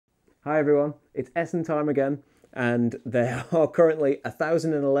Hi everyone, it's Essen time again, and there are currently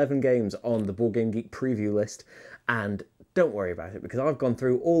 1,011 games on the Board Game Geek preview list, and don't worry about it because I've gone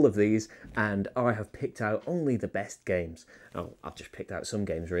through all of these and I have picked out only the best games. Oh, I've just picked out some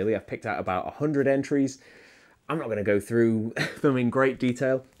games really. I've picked out about 100 entries. I'm not going to go through them in great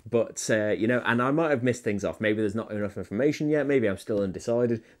detail, but, and I might have missed things off. Maybe there's not enough information yet. Maybe I'm still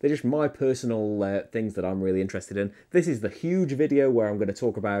undecided. They're just my personal things that I'm really interested in. This is the huge video where I'm going to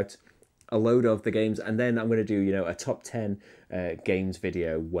talk about a load of the games, and then I'm going to do, a top 10 games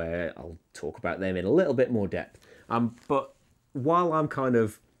video where I'll talk about them in a little bit more depth. But while I'm kind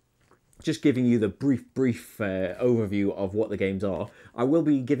of just giving you the brief overview of what the games are, I will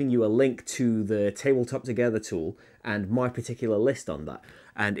be giving you a link to the Tabletop Together tool and my particular list on that.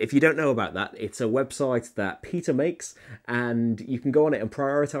 And if you don't know about that, it's a website that Peter makes, and you can go on it and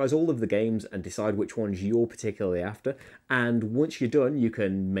prioritize all of the games and decide which ones you're particularly after. And once you're done, you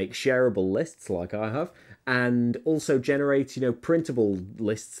can make shareable lists like I have, and also generate, printable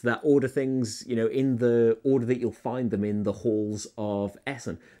lists that order things, in the order that you'll find them in the halls of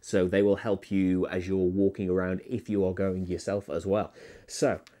Essen. So they will help you as you're walking around if you are going yourself as well.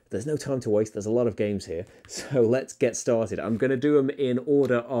 So there's no time to waste. There's a lot of games here. So let's get started. I'm going to do them in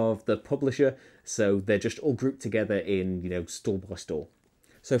order of the publisher. So they're just all grouped together in, stall by stall.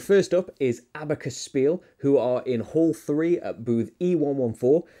 So first up is Essen Spiel, who are in Hall 3 at booth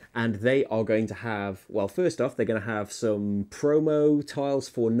E114, and they are going to have, well, first off, they're going to have some promo tiles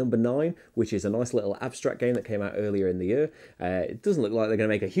for number 9, which is a nice little abstract game that came out earlier in the year. It doesn't look like they're going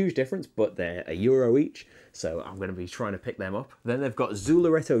to make a huge difference, but they're €1 each, so I'm going to be trying to pick them up. Then they've got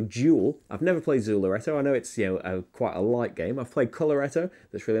Zooloretto Duell. I've never played Zooloretto. I know it's, quite a light game. I've played Coloretto,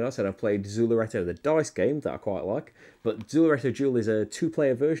 that's really nice, and I've played Zooloretto, the dice game, that I quite like. But Zooloretto Duell is a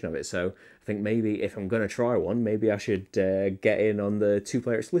 2-player version of it, so I think maybe if I'm going to try one, maybe I should get in on the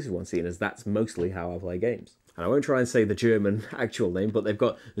 2-player exclusive one, seeing as that's mostly how I play games. And I won't try and say the German actual name, but they've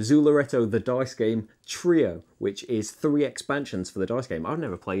got Zooloretto the Dice Game Trio, which is 3 expansions for the dice game. I've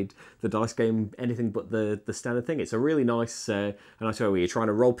never played the dice game anything but the standard thing. It's a really nice way where you're trying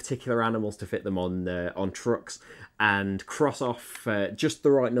to roll particular animals to fit them on trucks and cross off just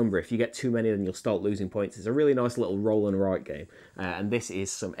the right number. If you get too many, then you'll start losing points. It's a really nice little roll and write game, and this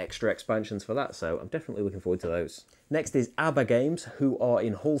is some extra expansions for that, so I'm definitely looking forward to those. Next is ABBA Games, who are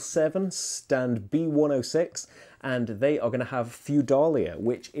in Hall 7, stand B106, and they are going to have Feudalia,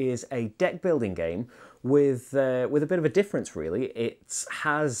 which is a deck building game with a bit of a difference, really. It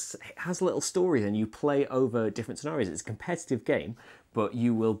has little stories, and you play over different scenarios. It's a competitive game, but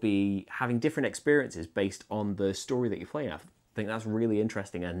you will be having different experiences based on the story that you're playing. I think that's really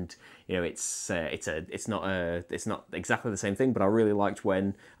interesting, and it's not exactly the same thing, but I really liked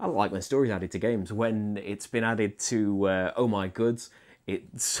when stories added to games. When it's been added to Oh My Goods, it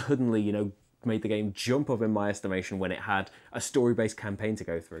suddenly made the game jump up in my estimation when it had a story-based campaign to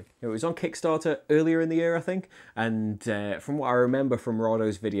go through. It was on Kickstarter earlier in the year, I think, and from what I remember from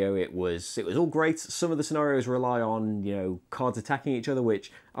Rado's video, it was all great. Some of the scenarios rely on cards attacking each other,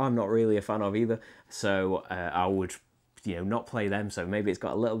 which I'm not really a fan of either. So I would not play them. So maybe it's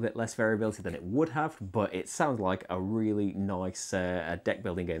got a little bit less variability than it would have, but it sounds like a really nice deck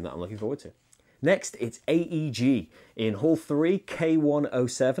building game that I'm looking forward to. Next, it's AEG in Hall 3,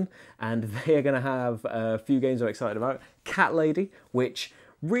 K107, and they are going to have a few games I'm excited about. Cat Lady, which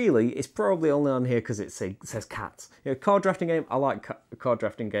really is probably only on here because it says cats. Card drafting game, I like card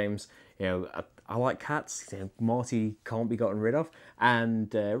drafting games. I like cats. Marty can't be gotten rid of,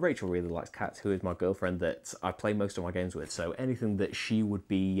 and Rachel really likes cats, who is my girlfriend that I play most of my games with, so anything that she would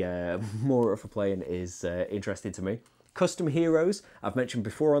be more up for playing is interesting to me. Custom Heroes, I've mentioned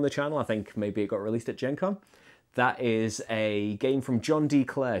before on the channel. I think maybe it got released at Gen Con. That is a game from John D.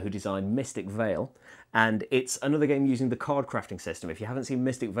 Clare, who designed Mystic Vale, and it's another game using the card crafting system. If you haven't seen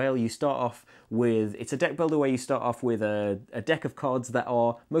Mystic Vale, you start off with, it's a deck builder where you start off with a deck of cards that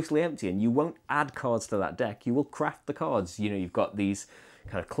are mostly empty, and you won't add cards to that deck, you will craft the cards. You've got these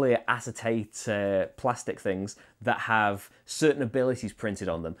kind of clear acetate plastic things that have certain abilities printed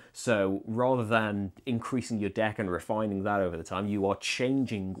on them. So rather than increasing your deck and refining that over the time, you are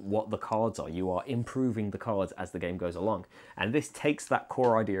changing what the cards are. You are improving the cards as the game goes along. And this takes that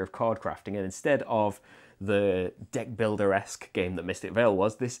core idea of card crafting, and instead of the deck builder-esque game that Mystic Vale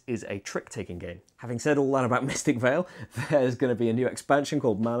was, this is a trick-taking game. Having said all that about Mystic Vale, there's going to be a new expansion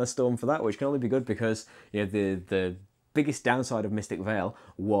called Mana Storm for that, which can only be good because the biggest downside of Mystic Vale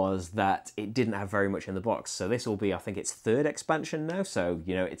was that it didn't have very much in the box. So this will be, I think, its 3rd expansion now. So,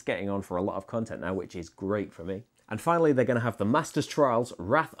 it's getting on for a lot of content now, which is great for me. And finally, they're going to have the Master's Trials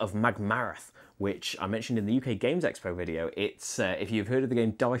Wrath of Magmaroth, which I mentioned in the UK Games Expo video. It's if you've heard of the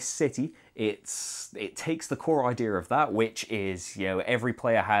game Dice City, it takes the core idea of that, which is, you know, every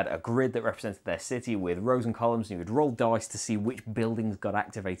player had a grid that represented their city with rows and columns, and you would roll dice to see which buildings got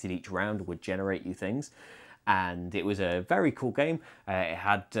activated each round, would generate you things. And it was a very cool game. It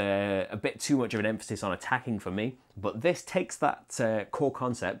had a bit too much of an emphasis on attacking for me, but this takes that core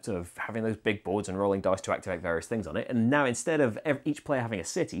concept of having those big boards and rolling dice to activate various things on it, and now instead of each player having a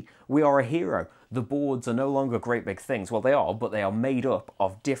city, we are a hero. The boards are no longer great big things. Well, they are, but they are made up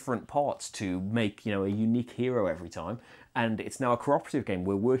of different parts to make, you know, a unique hero every time. And it's now a cooperative game.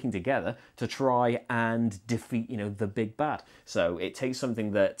 We're working together to try and defeat, you know, the big bad. So it takes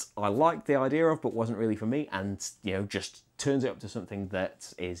something that I liked the idea of, but wasn't really for me, and, you know, just turns it up to something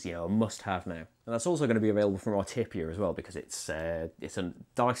that is, you know, a must-have now. And that's also going to be available from Artipia as well, because it's a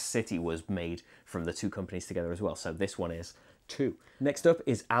Dice City was made from the two companies together as well. So this one is too. Next up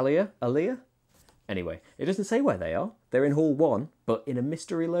is Alia. Anyway, it doesn't say where they are. They're in Hall 1, but in a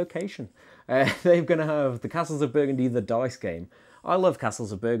mystery location. They're going to have the Castles of Burgundy, the dice game. I love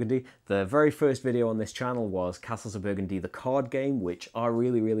Castles of Burgundy. The very first video on this channel was Castles of Burgundy, the card game, which I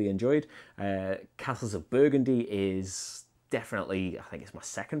really, really enjoyed. Castles of Burgundy is definitely, I think it's my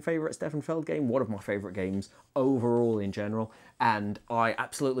second favourite Steffenfeld game, one of my favourite games overall in general, and I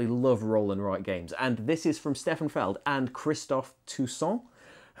absolutely love roll and write games. And this is from Steffenfeld and Christophe Toussaint,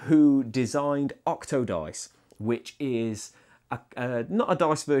 who designed Octodice, which is not a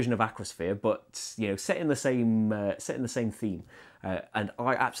dice version of Aquasphere, but, you know, set in the same theme. And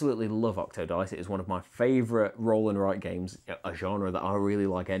I absolutely love Octodice. It is one of my favourite roll and write games, a genre that I really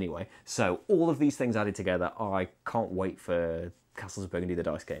like anyway. So all of these things added together, I can't wait for Castles of Burgundy, the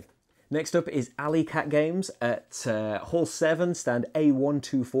dice game. Next up is Alley Cat Games at Hall 7, stand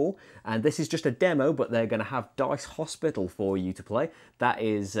A124, and this is just a demo, but they're going to have Dice Hospital for you to play. That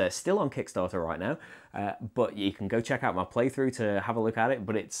is still on Kickstarter right now, but you can go check out my playthrough to have a look at it.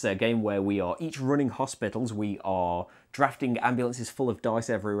 But it's a game where we are each running hospitals, we are drafting ambulances full of dice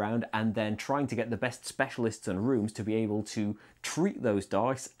every round, and then trying to get the best specialists and rooms to be able to treat those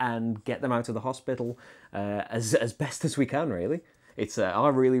dice and get them out of the hospital as best as we can, really. It's I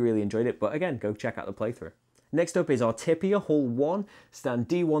really, really enjoyed it, but again, go check out the playthrough. Next up is Artipia, Hall 1, stand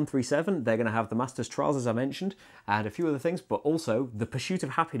D137. They're going to have the Master's Trials, as I mentioned, and a few other things, but also the Pursuit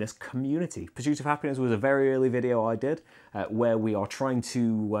of Happiness community. Pursuit of Happiness was a very early video I did, where we are trying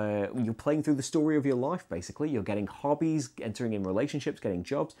to, you're playing through the story of your life, basically. You're getting hobbies, entering in relationships, getting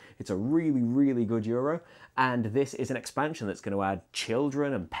jobs. It's a really, really good Euro, and this is an expansion that's going to add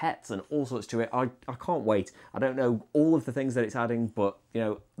children and pets and all sorts to it. I can't wait. I don't know all of the things that it's adding, but, you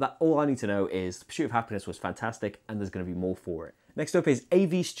know, that all I need to know is Pursuit of Happiness was fantastic, and there's going to be more for it. Next up is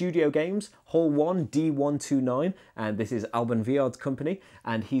AV Studio Games, Hall 1, D129, and this is Alban Viard's company,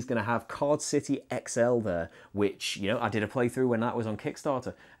 and he's going to have Card City XL there, which, you know, I did a playthrough when that was on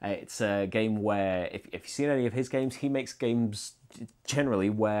Kickstarter. It's a game where, if you've seen any of his games, he makes games generally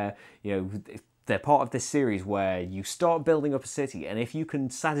where, you know, they're part of this series where you start building up a city, and if you can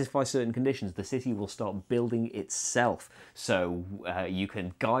satisfy certain conditions, the city will start building itself. So you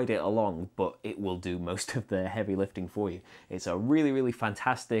can guide it along, but it will do most of the heavy lifting for you. It's a really, really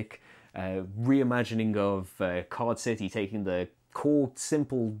fantastic reimagining of Card City, taking the core,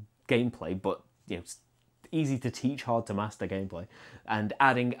 simple gameplay, but, you know, easy to teach, hard to master gameplay, and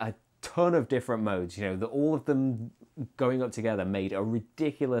adding a ton of different modes. You know, all of them going up together made a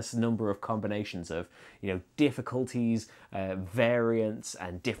ridiculous number of combinations of, you know, difficulties, variants,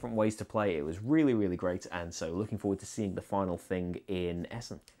 and different ways to play. It was really, really great, and so looking forward to seeing the final thing in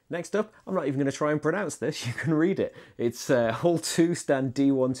Essen. Next up, I'm not even going to try and pronounce this, you can read it. It's Hall 2, stand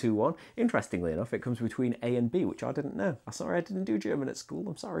D121. Interestingly enough, it comes between A and B, which I didn't know. I'm sorry I didn't do German at school,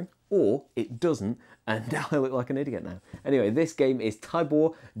 I'm sorry. Or it doesn't, and I look like an idiot now. Anyway, this game is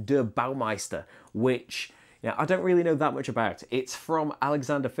Tybor der Baumeister, which, yeah, I don't really know that much about. It's from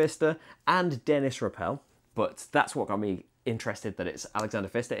Alexander Pfister and Dennis Rappel, but that's what got me interested that it's Alexander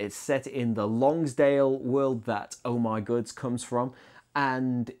Pfister. It's set in the Longsdale world that Oh My Goods comes from,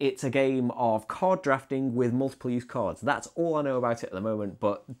 and it's a game of card drafting with multiple use cards. That's all I know about it at the moment,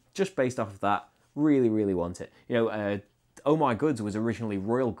 but just based off of that, really, really want it. You know, Oh My Goods was originally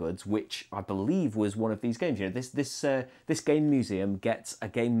Royal Goods, which I believe was one of these games. You know, this game museum gets a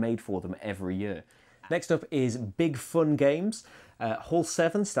game made for them every year. Next up is Big Fun Games. Hall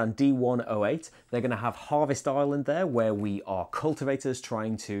 7, stand D108. They're going to have Harvest Island there, where we are cultivators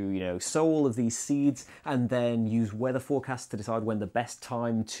trying to, sow all of these seeds and then use weather forecasts to decide when the best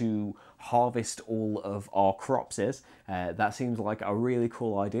time to harvest all of our crops is. That seems like a really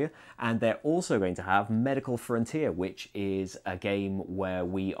cool idea. And they're also going to have Medical Frontier, which is a game where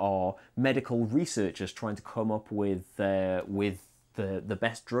we are medical researchers trying to come up with the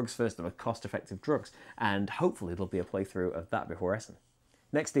best drugs first, the most cost-effective drugs, and hopefully there'll be a playthrough of that before Essen.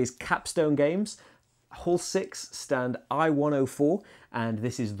 Next is Capstone Games. Hall 6, stand I-104, and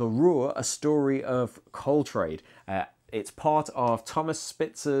this is The Ruhr, a story of coal trade. It's part of Thomas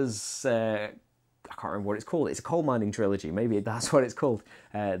Spitzer's, I can't remember what it's called, it's a coal mining trilogy, maybe that's what it's called,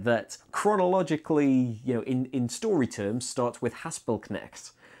 that chronologically, in story terms, starts with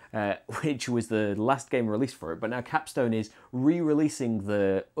Haspelknecht. Which was the last game released for it, but now Capstone is re-releasing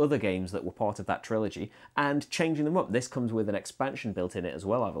the other games that were part of that trilogy and changing them up. This comes with an expansion built in it as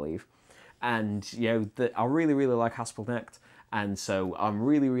well, I believe. And, I really, really like Haspelknecht, and so I'm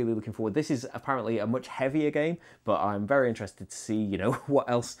really, really looking forward. This is apparently a much heavier game, but I'm very interested to see, what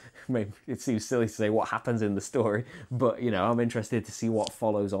else. Maybe it seems silly to say what happens in the story, but, I'm interested to see what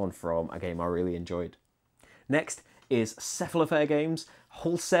follows on from a game I really enjoyed. Next is Cephalofair Games.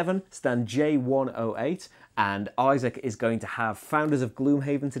 Hall 7, stand J108, and Isaac is going to have Founders of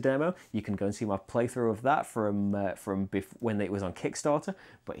Gloomhaven to demo. You can go and see my playthrough of that from when it was on Kickstarter,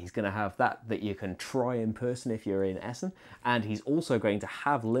 but he's going to have that you can try in person if you're in Essen, and he's also going to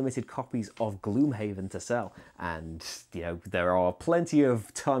have limited copies of Gloomhaven to sell. And, there are plenty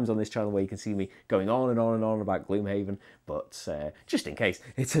of times on this channel where you can see me going on and on and on about Gloomhaven, but just in case,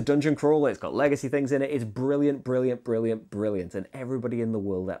 it's a dungeon crawler, it's got legacy things in it, it's brilliant, brilliant, brilliant, brilliant, and everybody in the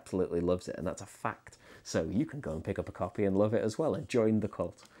world absolutely loves it, and that's a fact. So you can go and pick up a copy and love it as well and join the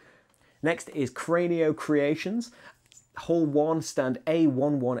cult. Next is Cranio Creations. Hall 1, stand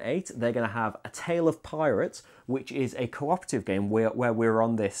A118. They're going to have A Tale of Pirates, which is a cooperative game where we're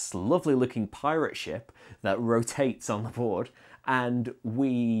on this lovely looking pirate ship that rotates on the board, and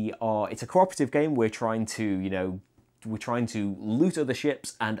it's a cooperative game. We're trying to loot other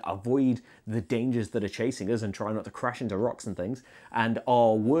ships and avoid the dangers that are chasing us and try not to crash into rocks and things. And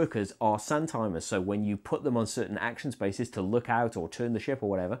our workers are sand timers, so when you put them on certain action spaces to look out or turn the ship or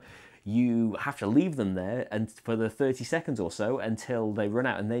whatever, you have to leave them there and for the 30 seconds or so until they run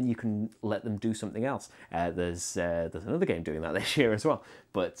out, and then you can let them do something else. There's another game doing that this year as well,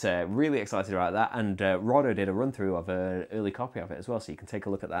 but really excited about that. And Rodo did a run through of an early copy of it as well, so you can take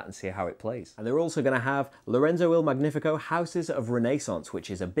a look at that and see how it plays. And they're also going to have Lorenzo il Magnifico Houses of Renaissance, which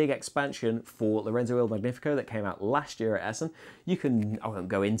is a big expansion for Lorenzo il Magnifico that came out last year at Essen. I won't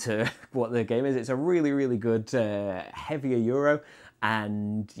go into what the game is. It's a really, really good heavier Euro.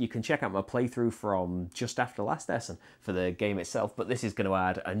 And you can check out my playthrough from just after last Essen for the game itself, but this is going to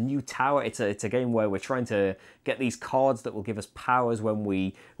add a new tower. It's a game where we're trying to get these cards that will give us powers when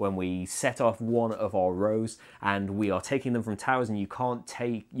we set off one of our rows, and we are taking them from towers, and you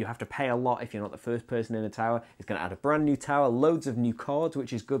have to pay a lot if you're not the first person in a tower. It's going to add a brand new tower, loads of new cards,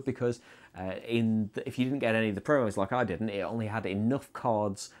 which is good because if you didn't get any of the promos like I didn't, it only had enough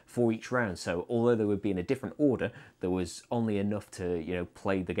cards for each round. So although they would be in a different order, there was only enough to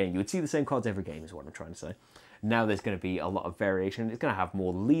play the game. You would see the same cards every game is what I'm trying to say. Now there's going to be a lot of variation. It's going to have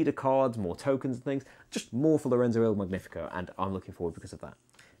more leader cards, more tokens and things, just more for Lorenzo il Magnifico, and I'm looking forward because of that.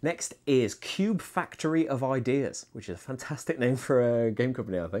 Next is Cube Factory of Ideas, which is a fantastic name for a game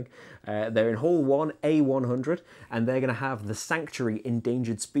company, I think. They're in Hall 1, A100, and they're going to have The Sanctuary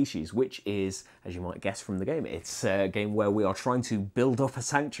Endangered Species, which is, as you might guess from the game, it's a game where we are trying to build up a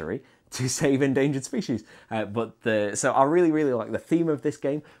sanctuary to save endangered species. So I really, really like the theme of this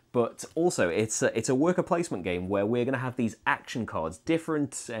game, but also it's a worker placement game where we're going to have these action cards,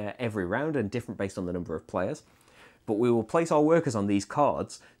 different every round and different based on the number of players. But we will place our workers on these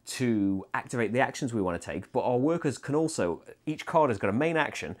cards to activate the actions we want to take, but our workers can also, each card has got a main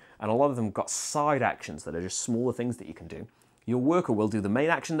action, and a lot of them got side actions that are just smaller things that you can do. Your worker will do the main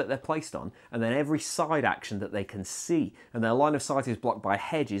action that they're placed on, and then every side action that they can see, and their line of sight is blocked by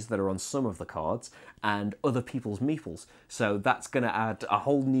hedges that are on some of the cards, and other people's meeples. So that's going to add a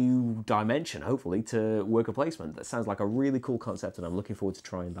whole new dimension, hopefully, to worker placement. That sounds like a really cool concept, and I'm looking forward to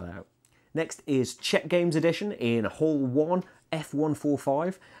trying that out. Next is Czech Games Edition in Hall 1,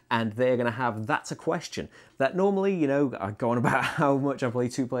 F145, and they're going to have That's a Question. That normally, I go on about how much I play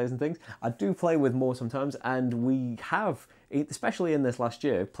two players and things. I do play with more sometimes, and we have, especially in this last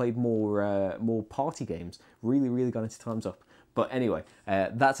year, played more party games. Really, really got into Time's Up. But anyway,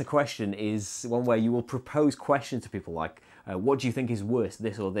 That's a Question is one where you will propose questions to people like, what do you think is worse,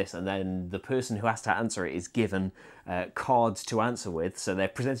 this or this? And then the person who has to answer it is given cards to answer with, so they're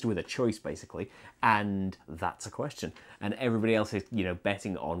presented with a choice basically, and that's a question. And everybody else is, you know,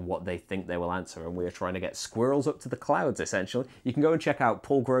 betting on what they think they will answer, and we're trying to get squirrels up to the clouds, essentially. You can go and check out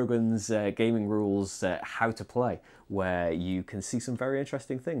Paul Grogan's Gaming Rules How to Play, where you can see some very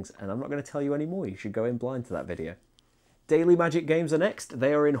interesting things, and I'm not going to tell you any more. You should go in blind to that video. Daily Magic games are next.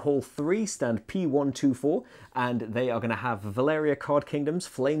 They are in Hall 3, stand P124, and they are going to have Valeria Card Kingdoms,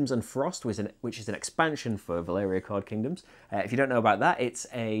 Flames and Frost, which is an expansion for Valeria Card Kingdoms. If you don't know about that, it's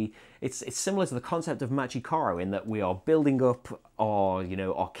similar to the concept of Magnifico in that we are building up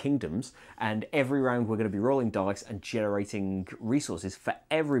our kingdoms, and every round we're going to be rolling dice and generating resources for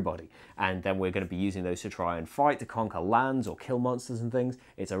everybody, and then we're going to be using those to try and fight, to conquer lands or kill monsters and things.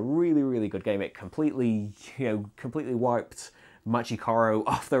 It's a really, really good game. It completely wiped Magnifico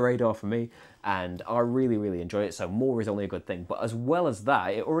off the radar for me, and I really, really enjoy it, so more is only a good thing. But as well as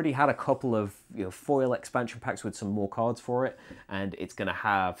that, it already had a couple of foil expansion packs with some more cards for it, and it's going to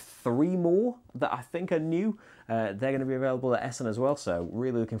have 3 more that I think are new. They're going to be available at Essen as well, so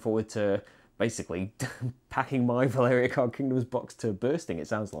really looking forward to basically packing my Valeria Card Kingdoms box to bursting, it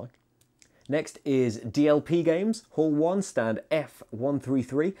sounds like. Next is DLP games, Hall 1, stand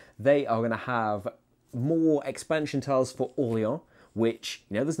F133. They are going to have more expansion tiles for Orléans, which,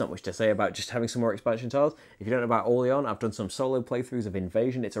 there's not much to say about just having some more expansion tiles. If you don't know about Orléans, I've done some solo playthroughs of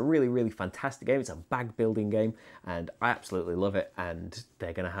Invasion. It's a really, really fantastic game. It's a bag building game, and I absolutely love it, and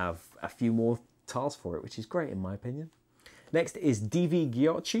they're going to have a few more tiles for it, which is great in my opinion. Next is DV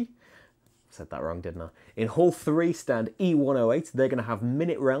Ghiacci. Said that wrong, didn't I? In Hall 3, stand E108, they're going to have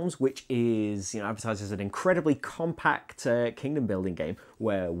Minute Realms, which is advertised as an incredibly compact kingdom building game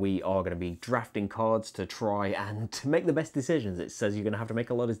where we are going to be drafting cards to try and to make the best decisions. It says you're going to have to make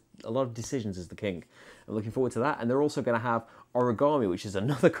a lot of decisions as the king. I'm looking forward to that. And they're also going to have Origami, which is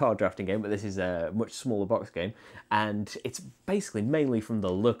another card drafting game, but this is a much smaller box game, and it's basically mainly from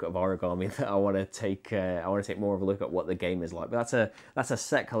the look of Origami that I want to take. I want to take more of a look at what the game is like. But that's a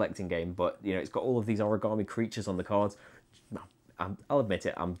set collecting game, but it's got all of these origami creatures on the cards. I'll admit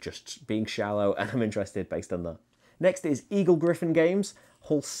it, I'm just being shallow, and I'm interested based on that. Next is Eagle Griffin Games.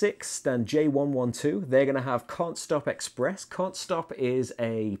 Hall 6, stand J112. They're going to have Can't Stop Express. Can't Stop is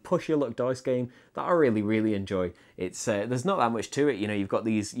a push your luck dice game that I really, really enjoy. It's there's not that much to it. You've got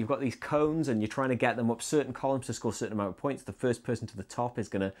these cones, and you're trying to get them up certain columns to score a certain amount of points. The first person to the top is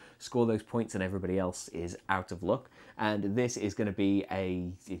going to score those points, and everybody else is out of luck. And this is going to be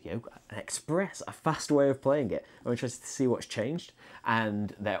an express, a fast way of playing it. I'm interested to see what's changed.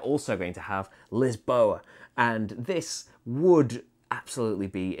 And they're also going to have Lisboa, and this would absolutely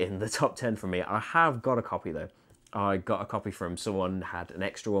be in the top 10 for me. I have got a copy though. I got a copy from someone, had an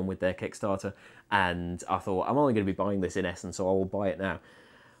extra one with their Kickstarter, and I thought, I'm only going to be buying this in Essen, so I will buy it now.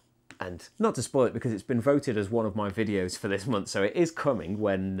 And not to spoil it, because it's been voted as one of my videos for this month, so it is coming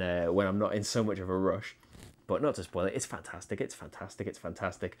when I'm not in so much of a rush. But not to spoil it, it's fantastic, it's fantastic, it's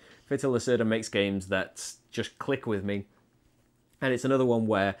fantastic. Vital Lacerda makes games that just click with me. And it's another one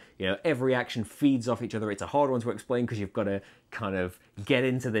where, every action feeds off each other. It's a hard one to explain because you've got to kind of get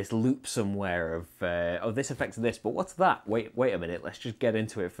into this loop somewhere of, oh, this affects this, but what's that? Wait a minute, let's just get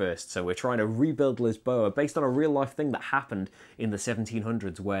into it first. So we're trying to rebuild Lisboa based on a real life thing that happened in the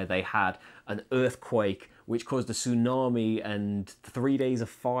 1700s where they had an earthquake which caused a tsunami and 3 days of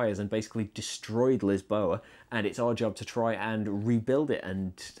fires and basically destroyed Lisboa. And it's our job to try and rebuild it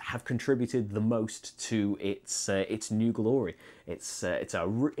and have contributed the most to its new glory.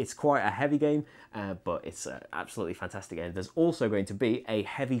 It's quite a heavy game, but it's an absolutely fantastic game. There's also going to be a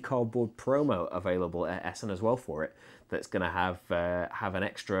heavy cardboard promo available at Essen as well for it. That's going to have an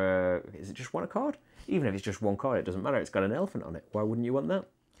extra. Is it just one card? Even if it's just one card, it doesn't matter. It's got an elephant on it. Why wouldn't you want that?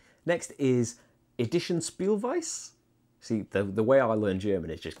 Next is Edition Spielweis. See, the way I learn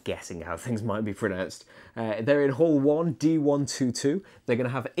German is just guessing how things might be pronounced. They're in Hall 1, D122. They're going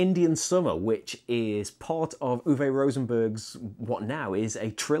to have Indian Summer, which is part of Uwe Rosenberg's, what now is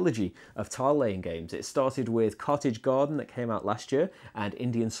a trilogy of tile-laying games. It started with Cottage Garden that came out last year, and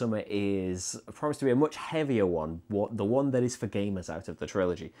Indian Summer is promised to be a much heavier one, the one that is for gamers out of the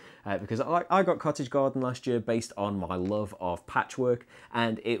trilogy. Because I got Cottage Garden last year based on my love of patchwork,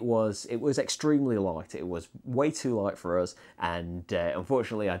 and it was extremely light. It was way too light for us, and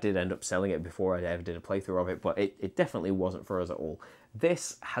unfortunately I did end up selling it before I ever did a playthrough of it, but it definitely wasn't for us at all.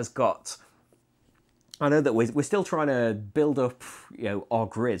 This has got, I know that we're still trying to build up our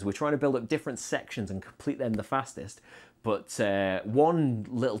grids. We're trying to build up different sections and complete them the fastest, but one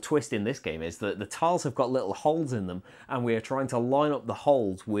little twist in this game is that the tiles have got little holes in them, and we're trying to line up the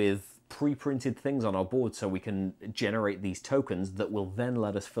holes with pre-printed things on our board so we can generate these tokens that will then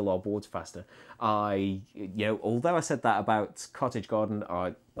let us fill our boards faster. Although I said that about Cottage Garden,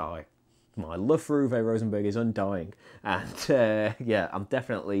 my love for Uwe Rosenberg is undying, and I'm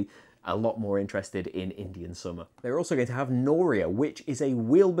definitely a lot more interested in Indian Summer. They're also going to have Noria, which is a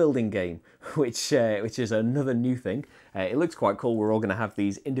wheel building game, which is another new thing. It looks quite cool. We're all going to have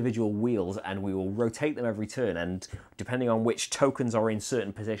these individual wheels and we will rotate them every turn, and depending on which tokens are in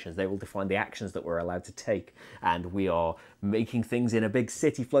certain positions, they will define the actions that we're allowed to take. And we are making things in a big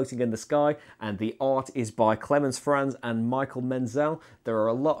city floating in the sky, and the art is by Clemens Franz and Michael Menzel. There are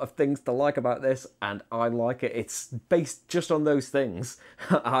a lot of things to like about this, and I like it. It's based just on those things.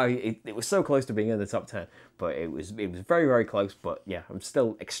 It was so close to being in the top 10, but it was very, very close. But yeah, I'm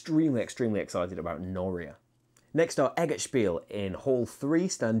still extremely, extremely excited about Noria. Next are Essen Spiel in Hall 3,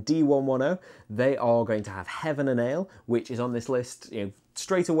 stand D110. They are going to have Heaven and Ale, which is on this list,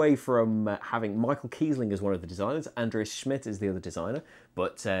 straight away from having Michael Kiesling as one of the designers. Andreas Schmidt is the other designer,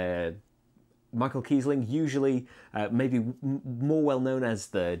 but Michael Kiesling, usually maybe more well known as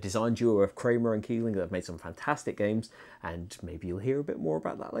the design duo of Kramer and Kiesling, that have made some fantastic games, and maybe you'll hear a bit more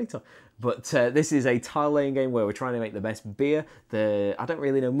about that later. But this is a tile laying game where we're trying to make the best beer. I don't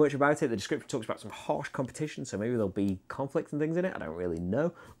really know much about it. The description talks about some harsh competition, so maybe there'll be conflicts and things in it. I don't really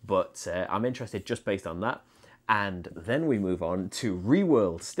know, but I'm interested just based on that. And then we move on to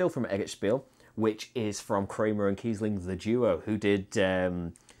Reworld, still from Essen Spiel, which is from Kramer and Kiesling, the duo, who did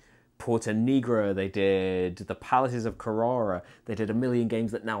Porta Nigra, they did the Palaces of Carrara, they did a million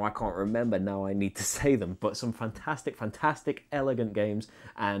games that now I can't remember, now I need to say them, but some fantastic, fantastic, elegant games,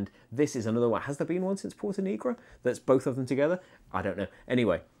 and this is another one. Has there been one since Porta Nigra that's both of them together? I don't know.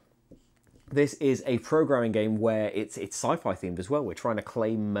 Anyway, this is a programming game where it's sci-fi themed as well. We're trying to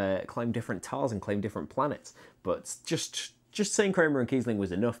claim different tiles and claim different planets, but just saying Kramer and Kiesling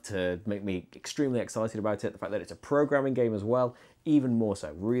was enough to make me extremely excited about it. The fact that it's a programming game as well, even more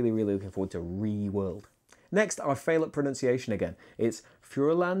so. Really, really looking forward to Reworld. Next, I fail at pronunciation again. It's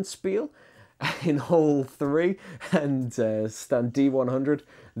Spiel in Hall 3 and stand D100.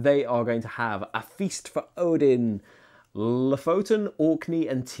 They are going to have A Feast for Odin, Lofoten, Orkney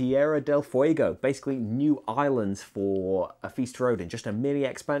and Tierra del Fuego, basically new islands for A Feast for Odin, just a mini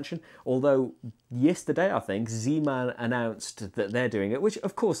expansion. Although yesterday, I think, Z-Man announced that they're doing it, which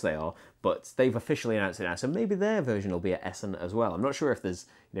of course they are, but they've officially announced it now, so maybe their version will be at Essen as well. I'm not sure if there's,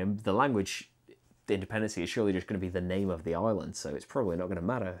 the language, the independency is surely just going to be the name of the island, so it's probably not going to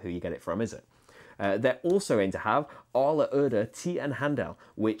matter who you get it from, is it? They're also going to have Arla Erda T and Handel,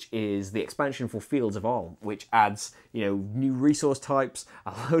 which is the expansion for Fields of Arl, which adds, new resource types,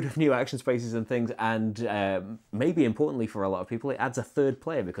 a load of new action spaces and things, and maybe importantly for a lot of people, it adds a third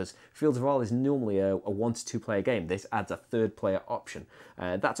player, because Fields of Arl is normally a 1 to 2 player game. This adds a third player option.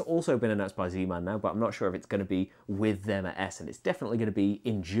 That's also been announced by Z-Man now, but I'm not sure if it's going to be with them at Essen. It's definitely going to be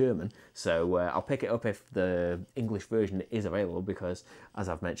in German, so I'll pick it up if the English version is available, because, as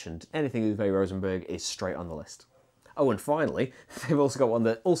I've mentioned, anything Uwe Rosenberg is straight on the list. Oh, and finally, they've also got one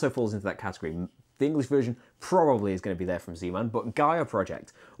that also falls into that category. The English version probably is going to be there from Z-Man, but Gaia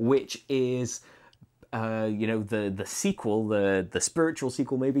Project, which is the sequel, the spiritual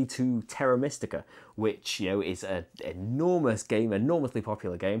sequel maybe to Terra Mystica, which is an enormous game, enormously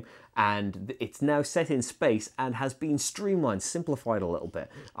popular game, and it's now set in space and has been streamlined, simplified a little bit.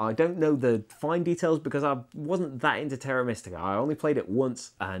 I don't know the fine details because I wasn't that into Terra Mystica. I only played it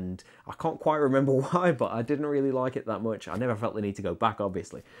once and I can't quite remember why, but I didn't really like it that much. I never felt the need to go back,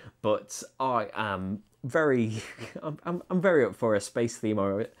 obviously, but I am very I'm very up for a space theme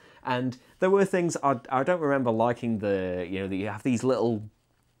of it. And there were things I don't remember liking, that you have these little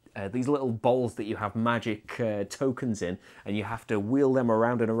bowls that you have magic tokens in, and you have to wheel them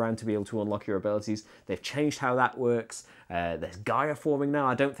around and around to be able to unlock your abilities. They've changed how that works. There's Gaia forming now.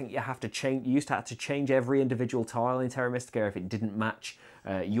 I don't think you have to change. You used to have to change every individual tile in Terra Mystica if it didn't match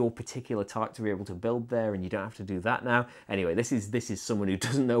your particular type to be able to build there, and you don't have to do that now. Anyway, this is someone who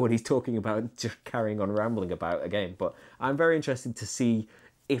doesn't know what he's talking about, just carrying on rambling about a game. But I'm very interested to see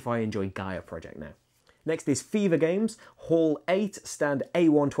if I enjoy Gaia Project now. Next is Fever Games, Hall 8, stand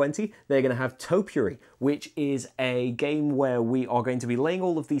A120. They're going to have Topiary, which is a game where we are going to be laying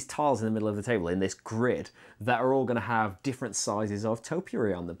all of these tiles in the middle of the table in this grid that are all going to have different sizes of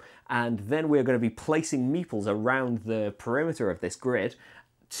Topiary on them. And then we're going to be placing meeples around the perimeter of this grid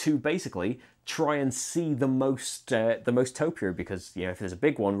to basically try and see the most Topiary, because if there's a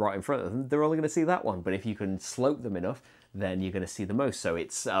big one right in front of them, they're only going to see that one. But if you can slope them enough, then you're going to see the most. So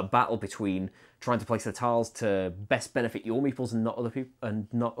it's a battle between trying to place the tiles to best benefit your meeples and not other people and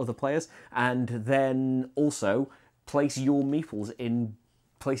not other players, and then also place your meeples in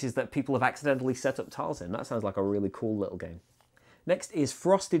places that people have accidentally set up tiles in. That sounds like a really cool little game. Next is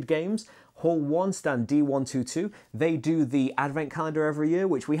Frosted Games, Hall 1, stand D122. They do the advent calendar every year,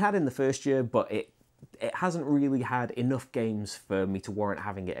 which we had in the first year, but it hasn't really had enough games for me to warrant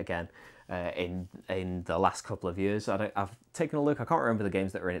having it again in the last couple of years. I've taken a look, I can't remember the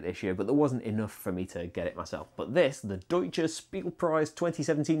games that are in it this year, but there wasn't enough for me to get it myself. But this, the Deutsche Spielpreis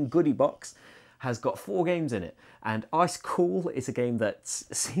 2017 Goodie Box, has got 4 games in it, and Ice Cool is a game that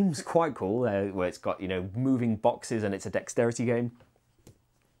seems quite cool, where it's got, you know, moving boxes and it's a dexterity game.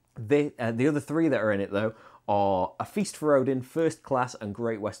 The other 3 that are in it, though, are A Feast for Odin, First Class, and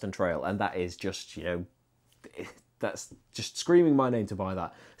Great Western Trail, and that is just, you know, that's just screaming my name to buy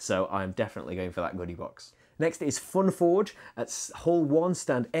that, so I'm definitely going for that goodie box. Next is Funforge at Hall 1,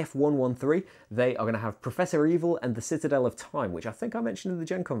 stand F113. They are going to have Professor Evil and the Citadel of Time, which I think I mentioned in the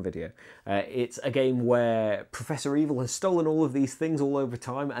Gen Con video. It's a game where Professor Evil has stolen all of these things all over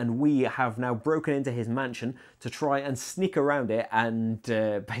time, and we have now broken into his mansion to try and sneak around it and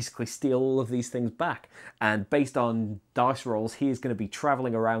basically steal all of these things back. And based on dice rolls, he is going to be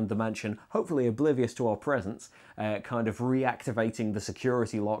travelling around the mansion, hopefully oblivious to our presence, kind of reactivating the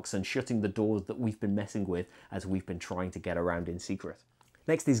security locks and shutting the doors that we've been messing with as we've been trying to get around in secret.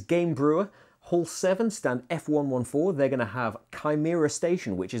 Next is Game Brewer, Hall 7, stand F114. They're going to have Chimera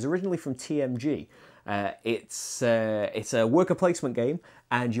Station, which is originally from TMG. It's a worker placement game,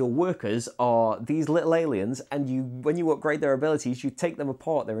 and your workers are these little aliens, and when you upgrade their abilities, you take them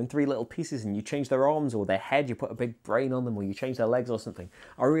apart. They're in 3 little pieces, and you change their arms or their head, you put a big brain on them, or you change their legs or something.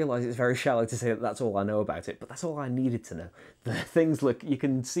 I realise it's very shallow to say that that's all I know about it, but that's all I needed to know. The things look, you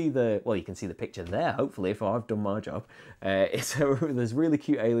can see the picture there, hopefully, if I've done my job. There's really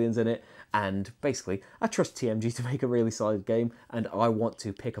cute aliens in it, and basically, I trust TMG to make a really solid game, and I want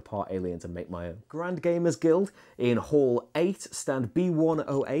to pick apart aliens and make my own. Grand Gamers Guild in Hall 8, stand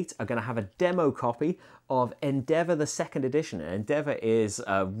B108, are going to have a demo copy of Endeavour the 2nd edition. And Endeavour is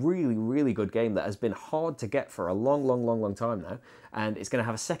a really, really good game that has been hard to get for a long time now. And it's going to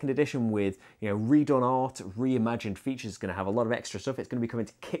have a 2nd edition with, you know, redone art, reimagined features. It's going to have a lot of extra stuff. It's going to be coming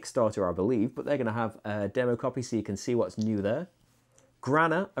to Kickstarter, I believe, but they're going to have a demo copy so you can see what's new there.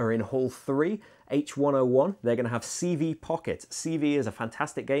 Grana are in Hall 3, H101. They're going to have CV Pocket. CV is a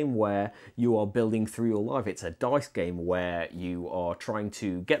fantastic game where you are building through your life. It's a dice game where you are trying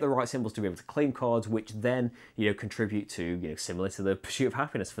to get the right symbols to be able to claim cards, which then, you know, contribute to, you know, similar to the Pursuit of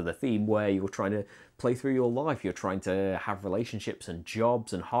Happiness for the theme, where you're trying to play through your life. You're trying to have relationships and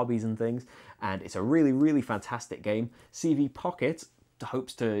jobs and hobbies and things. And it's a really, really fantastic game. CV Pocket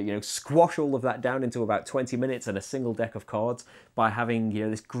hopes to, you know, squash all of that down into about 20 minutes and a single deck of cards by having, you know,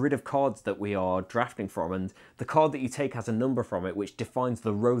 this grid of cards that we are drafting from, and the card that you take has a number from it which defines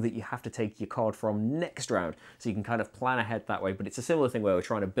the row that you have to take your card from next round, so you can kind of plan ahead that way. But it's a similar thing where we're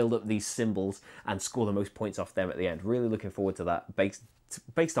trying to build up these symbols and score the most points off them at the end. Really looking forward to that,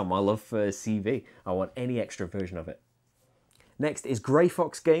 based on my love for CV. I want any extra version of it. Next is Grey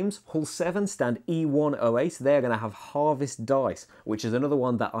Fox Games, Hall 7, stand E108. They're going to have Harvest Dice, which is another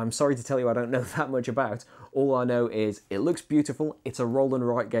one that I'm sorry to tell you I don't know that much about. All I know is it looks beautiful, it's a roll and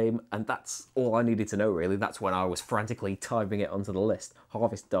write game, and that's all I needed to know, really. That's when I was frantically typing it onto the list.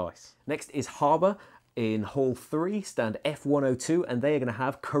 Harvest Dice. Next is Harbour in Hall 3, stand F102, and they are going to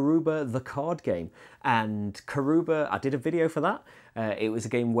have Karuba the card game. And Karuba, I did a video for that. It was a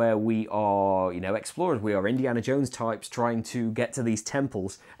game where we are, you know, explorers. We are Indiana Jones types trying to get to these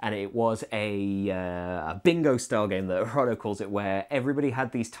temples, and it was a bingo style game that Rado calls it, where everybody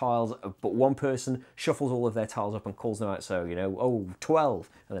had these tiles, but one person shuffles all of their tiles up and calls them out. So, you know, oh, 12,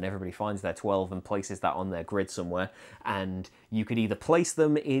 and then everybody finds their 12 and places that on their grid somewhere. And you could either place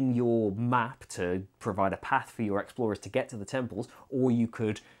them in your map to provide a path for your explorers to get to the temples, or you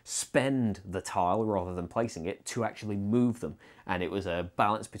could spend the tile rather than placing it to actually move them. And it was a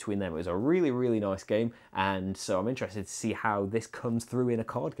balance between them. It was a really, really nice game, and so I'm interested to see how this comes through in a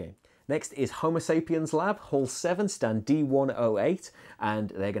card game. Next is Homo Sapiens Lab, Hall 7, stand D108, and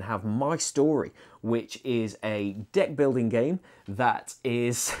they're going to have My Story, which is a deck building game that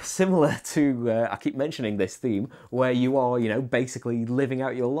is similar to, I keep mentioning this theme, where you are, you know, basically living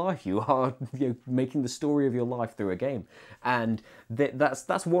out your life. You are, you know, making the story of your life through a game. And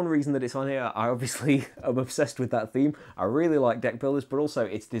that's one reason that it's on here. I obviously am obsessed with that theme. I really like deck builders, but also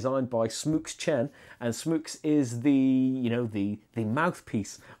it's designed by Smooks Chen, and Smooks is the, you know, the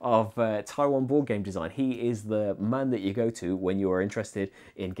mouthpiece of Taiwan board game design. He is the man that you go to when you are interested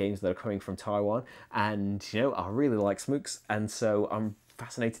in games that are coming from Taiwan. And, you know, I really like Smooks, and so I'm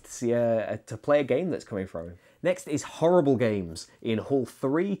fascinated to see to play a game that's coming from him. Next is Horrible Games. In Hall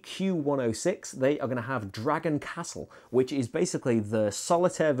 3, Q106, they are going to have Dragon Castle, which is basically the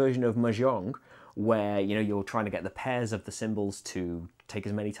solitaire version of Mahjong, where you're trying to get the pairs of the symbols to take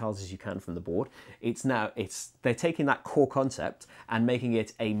as many tiles as you can from the board. They're taking that core concept and making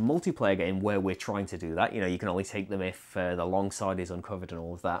it a multiplayer game where we're trying to do that. You can only take them if the long side is uncovered and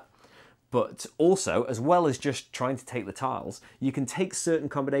all of that. But also, as well as just trying to take the tiles, you can take certain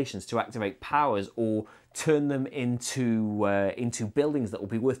combinations to activate powers or turn them into buildings that will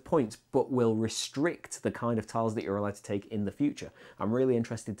be worth points, but will restrict the kind of tiles that you're allowed to take in the future. I'm really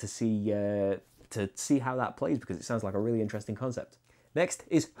interested to see how that plays, because it sounds like a really interesting concept. Next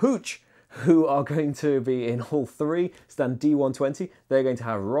is Hooch, who are going to be in Hall 3, stand D120. They're going to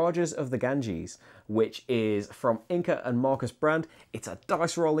have Rajas of the Ganges, which is from Inca and Marcus Brand. It's a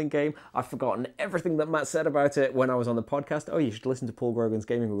dice rolling game. I've forgotten everything that Matt said about it when I was on the podcast. Oh, you should listen to Paul Grogan's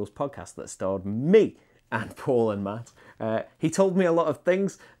Gaming Rules podcast that starred me and Paul and Matt. He told me a lot of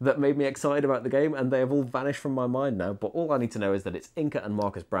things that made me excited about the game, and they have all vanished from my mind now, but all I need to know is that it's Inca and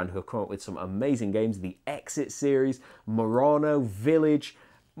Marcus Brand who have come up with some amazing games. The Exit series, Murano, Village,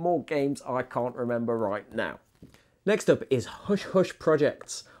 more games I can't remember right now. Next up is Hush Hush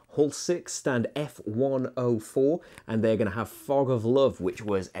Projects. Hall 6, stand F104, and they're going to have Fog of Love, which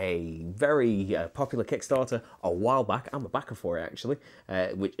was a very popular Kickstarter a while back. I'm a backer for it, actually,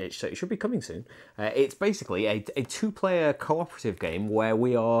 it should be coming soon. It's basically a two-player cooperative game where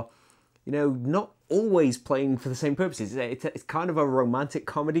we are, not always playing for the same purposes. It's kind of a romantic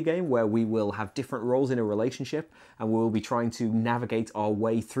comedy game where we will have different roles in a relationship, and we'll be trying to navigate our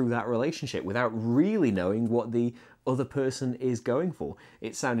way through that relationship without really knowing what the other person is going for.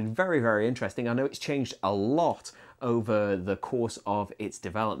 It sounded very, very interesting. I know it's changed a lot over the course of its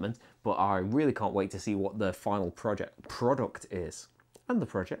development, but I really can't wait to see what the final product is. And the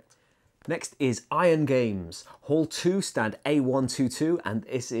project. Next is Iron Games. Hall 2, stand A122, and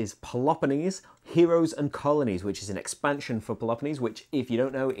this is Peloponnese, Heroes and Colonies, which is an expansion for Peloponnese, which, if you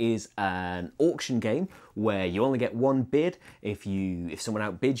don't know, is an auction game where you only get one bid. If someone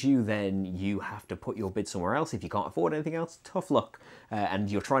outbids you, then you have to put your bid somewhere else. If you can't afford anything else, tough luck.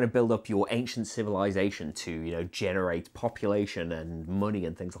 And you're trying to build up your ancient civilization to, generate population and money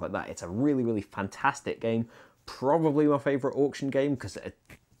and things like that. It's a really, really fantastic game. Probably my favourite auction game, because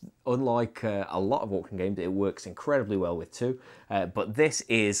unlike a lot of auction games, it works incredibly well with two. But this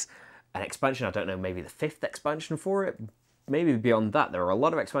is an expansion. I don't know, maybe the 5th expansion for it. Maybe beyond that. There are a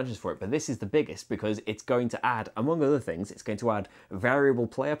lot of expansions for it, but this is the biggest because it's going to add, among other things, it's going to add variable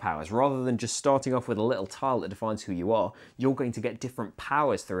player powers. Rather than just starting off with a little tile that defines who you are, you're going to get different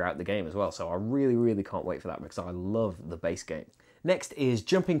powers throughout the game as well. So I really, really can't wait for that because I love the base game. Next is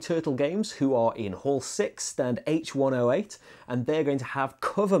Jumping Turtle Games, who are in Hall 6, stand H108, and they're going to have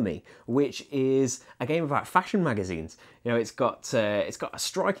Cover Me, which is a game about fashion magazines. It's got a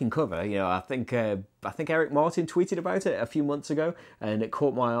striking cover. I think Eric Martin tweeted about it a few months ago, and it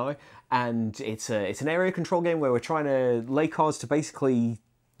caught my eye. And it's an area control game where we're trying to lay cards to basically,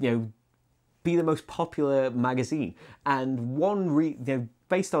 be the most popular magazine. And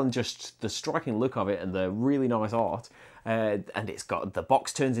based on just the striking look of it and the really nice art. And it's got the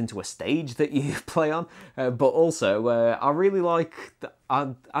box turns into a stage that you play on, but also I really like.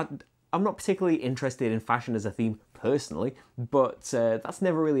 I'm not particularly interested in fashion as a theme personally, but that's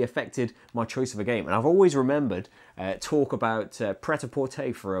never really affected my choice of a game. And I've always remembered talk about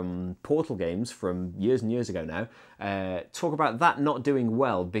Pret-a-Porter from Portal Games from years and years ago now. Talk about that not doing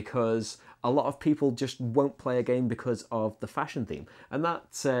well because a lot of people just won't play a game because of the fashion theme. And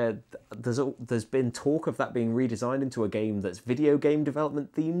that's, there's been talk of that being redesigned into a game that's video game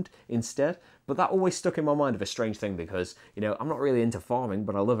development themed instead. But that always stuck in my mind of a strange thing because, I'm not really into farming,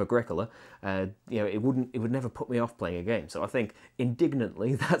 but I love Agricola. It would never put me off playing a game. So I think,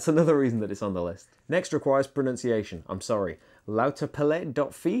 indignantly, that's another reason that it's on the list. Next requires pronunciation. I'm sorry.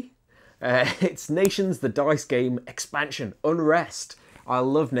 Lautapellet.fi. It's Nations, the dice game expansion, Unrest. I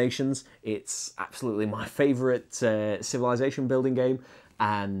love Nations. It's absolutely my favourite civilization building game,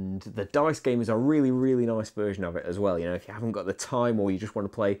 and the dice game is a really, really nice version of it as well. If you haven't got the time or you just want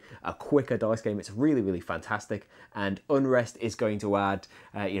to play a quicker dice game, it's really, really fantastic. And Unrest is going to add,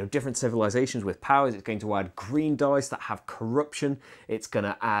 different civilizations with powers. It's going to add green dice that have corruption. It's going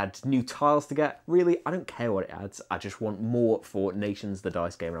to add new tiles to get. Really, I don't care what it adds. I just want more for Nations, the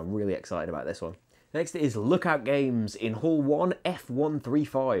dice game, and I'm really excited about this one. Next is Lookout Games in Hall 1,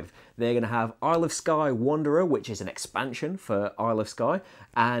 F135. They're going to have Isle of Skye Wanderer, which is an expansion for Isle of Skye,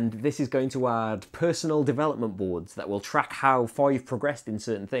 and this is going to add personal development boards that will track how far you've progressed in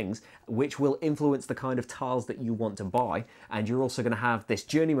certain things, which will influence the kind of tiles that you want to buy. And you're also going to have this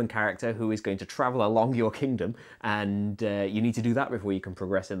journeyman character who is going to travel along your kingdom, and you need to do that before you can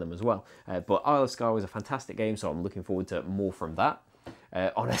progress in them as well. But Isle of Skye was a fantastic game, so I'm looking forward to more from that.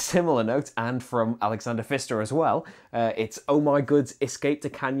 On a similar note, and from Alexander Pfister as well, it's Oh My Goods Escape to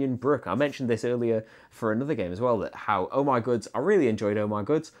Canyon Brook. I mentioned this earlier for another game as well, that how Oh My Goods, I really enjoyed Oh My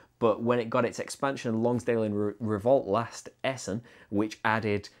Goods, but when it got its expansion Longsdale in Revolt last Essen, which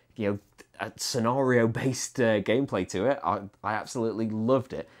added, you know, a scenario-based gameplay to it, I absolutely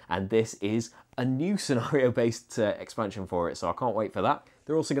loved it. And this is a new scenario-based expansion for it, so I can't wait for that.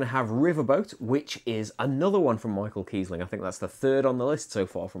 They're also going to have Riverboat, which is another one from Michael Kiesling. I think that's the third on the list so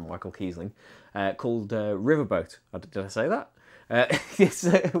far from Michael Kiesling, called Riverboat. Did I say that? Yes,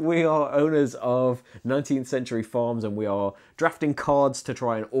 we are owners of 19th century farms, and we are drafting cards to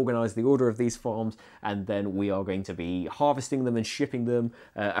try and organise the order of these farms, and then we are going to be harvesting them and shipping them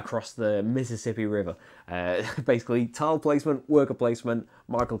across the Mississippi River. Basically, tile placement, worker placement,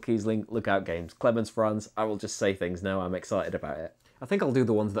 Michael Kiesling, Lookout Games, Clemens Franz. I will just say things now, I'm excited about it. I think I'll do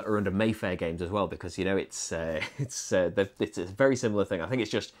the ones that are under Mayfair Games as well, because, you know, it's a very similar thing. I think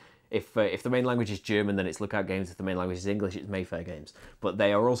it's just, if the main language is German, then it's Lookout Games. If the main language is English, it's Mayfair Games. But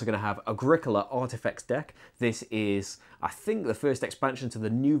they are also going to have Agricola Artifacts deck. This is, I think, the first expansion to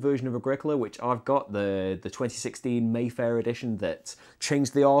the new version of Agricola, which I've got, the 2016 Mayfair edition, that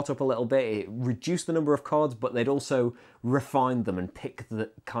changed the art up a little bit. It reduced the number of cards, but they'd also refined them and picked the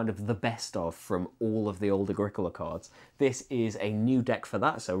kind of the best of from all of the old Agricola cards. This is a new deck for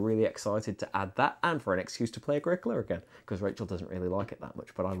that, so really excited to add that, and for an excuse to play Agricola again, because Rachel doesn't really like it that much,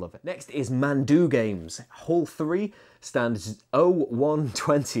 but I love it. Next is Mandu Games. Hall 3 stands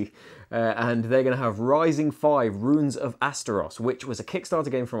 0120, and they're going to have Rising 5 Runes of Asteros, which was a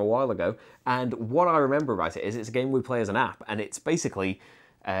Kickstarter game from a while ago, and what I remember about it is it's a game we play as an app, and it's basically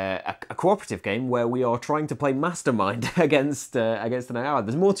a cooperative game where we are trying to play Mastermind against an AI.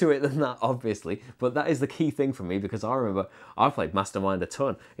 There's more to it than that, obviously, but that is the key thing for me, because I remember I played Mastermind a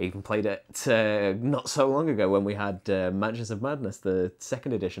ton. I even played it not so long ago when we had Mansions of Madness, the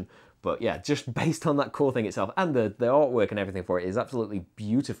second edition. But yeah, just based on that core thing itself, and the artwork and everything for it is absolutely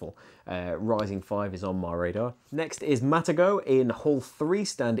beautiful. Rising 5 is on my radar. Next is Matago in Hall 3,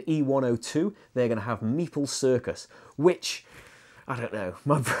 stand E102. They're going to have Meeple Circus, which, I don't know,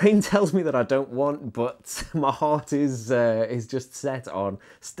 my brain tells me that I don't want, but my heart is just set on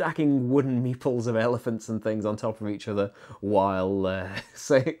stacking wooden meeples of elephants and things on top of each other while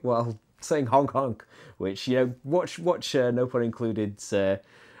saying honk honk, which, you know, watch No Pun Included's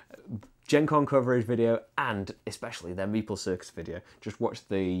Gen Con coverage video, and especially their Meeple Circus video. Just watch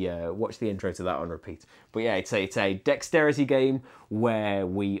the intro to that on repeat. But yeah, it's a dexterity game where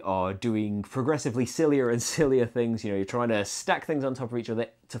we are doing progressively sillier and sillier things. You know, you're trying to stack things on top of each other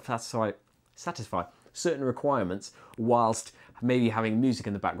to satisfy certain requirements, whilst maybe having music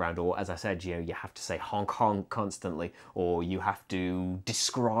in the background, or, as I said, you know, you have to say honk honk constantly, or you have to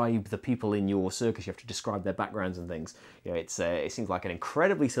describe the people in your circus, you have to describe their backgrounds and things. You know, it seems like an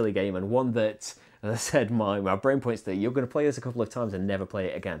incredibly silly game, and one that, as I said, my brain points that you're going to play this a couple of times and never play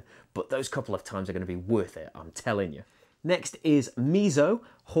it again, but those couple of times are going to be worth it, I'm telling you. Next is Mizo,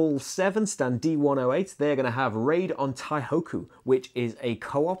 Hall 7, stand D108. They're going to have Raid on Taihoku, which is a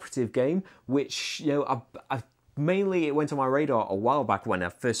cooperative game, which, you know, mainly it went on my radar a while back when I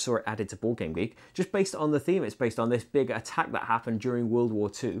first saw it added to Board Game Geek, just based on the theme. It's based on this big attack that happened during World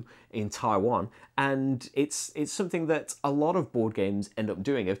War II in Taiwan, and it's something that a lot of board games end up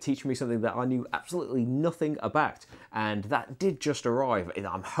doing, of teaching me something that I knew absolutely nothing about, and that did just arrive.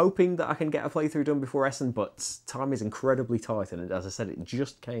 I'm hoping that I can get a playthrough done before Essen, but time is incredibly tight, and as I said, it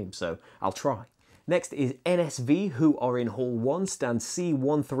just came, so I'll try. Next is NSV, who are in Hall 1, stand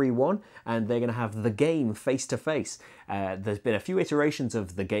C131, and they're going to have The Game Face to Face. There's been a few iterations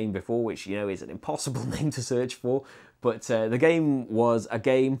of The Game before, which, you know, is an impossible name to search for, but The Game was a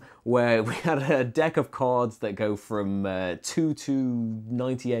game where we had a deck of cards that go from 2 to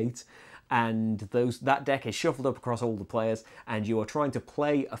 98, and that deck is shuffled up across all the players, and you are trying to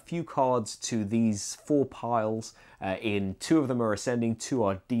play a few cards to these 4 piles. In 2 of them are ascending, 2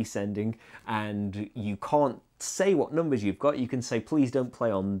 are descending, and you can't say what numbers you've got. You can say, please don't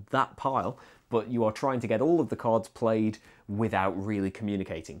play on that pile, but you are trying to get all of the cards played without really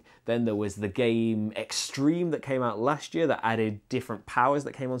communicating. Then there was the game Extreme that came out last year that added different powers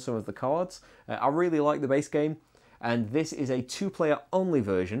that came on some of the cards. I really like the base game. and this is a 2-player only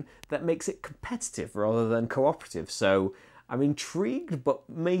version that makes it competitive rather than cooperative. So I'm intrigued, but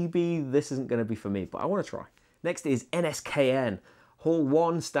maybe this isn't going to be for me, but I want to try. Next is NSKN. Hall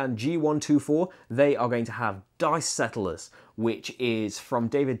 1, stand G124. They are going to have Dice Settlers, which is from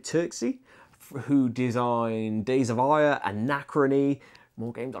David Turksey, who designed Days of Ire, Anachrony,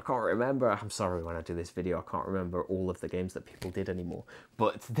 more games I can't remember. I'm sorry, when I do this video I can't remember all of the games that people did anymore.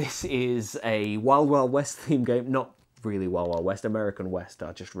 But this is a Wild Wild West themed game, not really Wild Wild West, American West.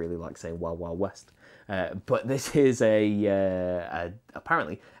 I just really like saying Wild Wild West. But this is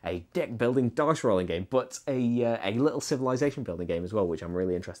apparently a deck building dice rolling game, but a little civilization building game as well, which I'm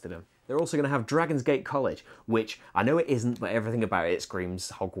really interested in. They're also going to have Dragon's Gate College, which I know it isn't, but everything about it screams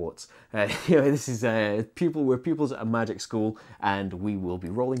Hogwarts. This is we're pupils at a magic school, and we will be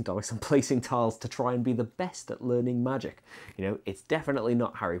rolling dice and placing tiles to try and be the best at learning magic. It's definitely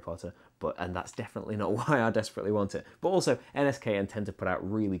not Harry Potter, and that's definitely not why I desperately want it. But also, NSKN tend to put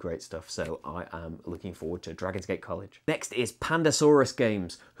out really great stuff, so I am looking forward to Dragon's Gate College. Next is Pandasaurus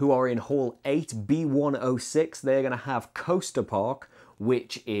Games, who are in Hall 8, B106. They're going to have Coaster Park,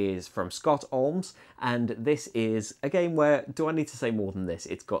 which is from Scott Olms, and this is a game where, do I need to say more than this?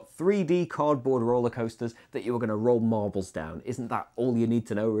 It's got 3D cardboard roller coasters that you're going to roll marbles down. Isn't that all you need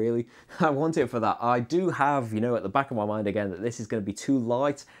to know, really? I want it for that. I do have, at the back of my mind again, that this is going to be too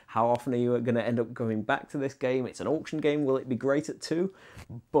light. How often are you going to end up going back to this game? It's an auction game. Will it be great at 2?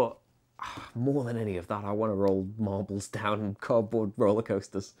 But more than any of that, I want to roll marbles down cardboard roller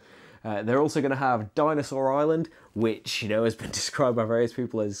coasters. They're also going to have Dinosaur Island, which, has been described by various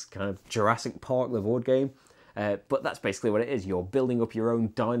people as kind of Jurassic Park, the board game. But that's basically what it is. You're building up your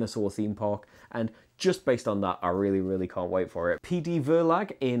own dinosaur theme park, and just based on that, I really, really can't wait for it. PD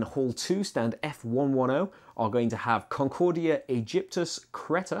Verlag in Hall 2, stand F110, are going to have Concordia Aegyptus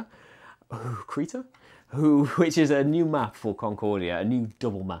Creta, which is a new map for Concordia, a new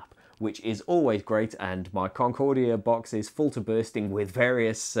double map, which is always great, and my Concordia box is full to bursting with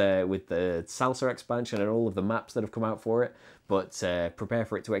various, with the Salsa expansion and all of the maps that have come out for it, but prepare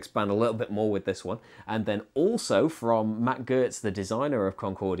for it to expand a little bit more with this one. And then also from Matt Gertz, the designer of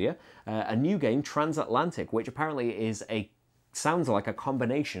Concordia, a new game, Transatlantic, which apparently sounds like a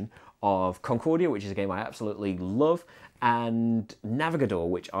combination of Concordia, which is a game I absolutely love, and Navigador,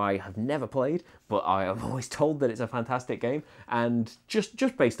 which I have never played, but I am always told that it's a fantastic game. And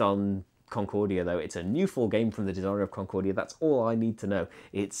just based on Concordia, though, it's a new full game from the designer of Concordia. That's all I need to know.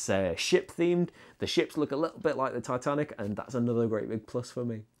 It's ship themed. The ships look a little bit like the Titanic, and that's another great big plus for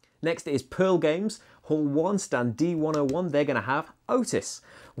me. Next is Pearl Games, Hall 1, stand D101. They're going to have Otis,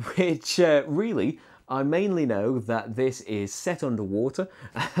 which really, I mainly know that this is set underwater,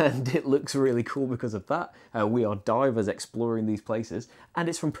 and it looks really cool because of that. We are divers exploring these places, and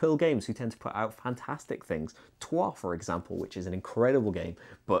it's from Pearl Games, who tend to put out fantastic things. Trois, for example, which is an incredible game,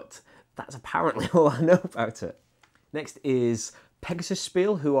 but that's apparently all I know about it. Next is Pegasus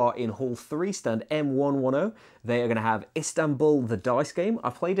Spiel, who are in Hall 3, stand M110. They are going to have Istanbul, the dice game. I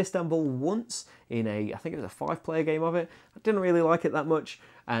played Istanbul once in I think it was a 5-player game of it. I didn't really like it that much,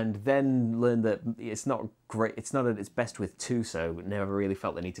 and then learned that it's not great. It's not at its best with 2, so never really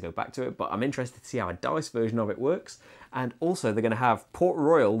felt the need to go back to it, but I'm interested to see how a dice version of it works. And also they're going to have Port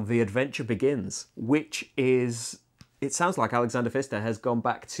Royal, The Adventure Begins, which is, it sounds like Alexander Pfister has gone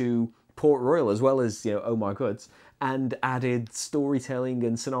back to Port Royal as well as, Oh My Goods, and added storytelling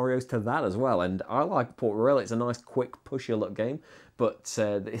and scenarios to that as well. And I like Port Royal. It's a nice, quick, push-your-luck game, but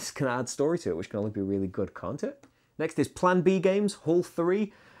it's going to add story to it, which can only be really good, can't it? Next is Plan B Games, Hall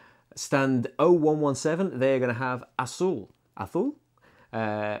 3, stand 0117. They're going to have Azul.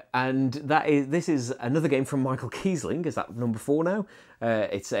 And this is another game from Michael Kiesling. Is that number 4 now?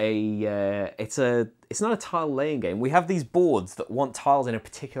 It's not a tile laying game. We have these boards that want tiles in a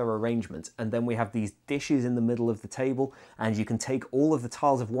particular arrangement, and then we have these dishes in the middle of the table, and you can take all of the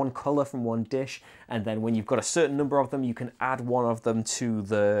tiles of one color from one dish, and then when you've got a certain number of them, you can add one of them to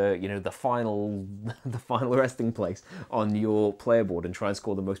the the final resting place on your player board and try and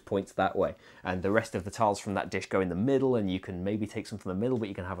score the most points that way. And the rest of the tiles from that dish go in the middle, and you can maybe take some from the middle, but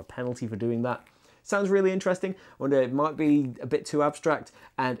you can have a penalty for doing that. Sounds really interesting. I wonder, it might be a bit too abstract,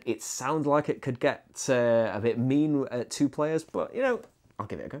 and it sounds like it could get a bit mean at 2 players, but I'll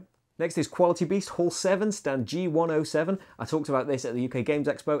give it a go. Next is Quality Beast, Hall 7, stand G107. I talked about this at the UK Games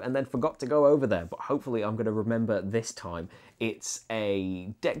Expo and then forgot to go over there, but hopefully I'm going to remember this time. It's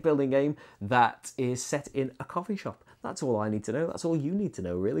a deck building game that is set in a coffee shop. That's all I need to know. That's all you need to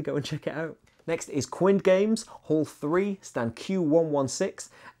know, really. Go and check it out. Next is Quind Games, Hall 3, stand Q116,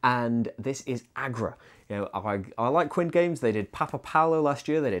 and this is Agra. I like Quind Games. They did Papa Paolo last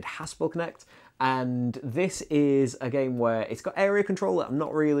year, they did Haspel Connect, And this is a game where it's got area control that I'm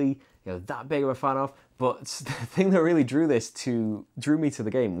not really that big of a fan of, but the thing that really drew me to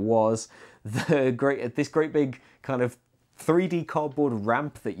the game was this great big kind of 3D cardboard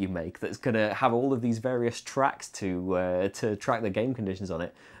ramp that you make that's going to have all of these various tracks to track the game conditions on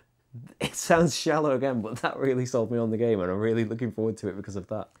it. It sounds shallow again, but that really sold me on the game, and I'm really looking forward to it because of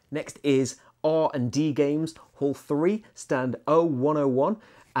that. Next is R&D Games, Hall 3, stand 0101,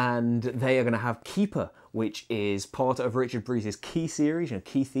 and they are going to have Keeper, which is part of Richard Breeze's Key series,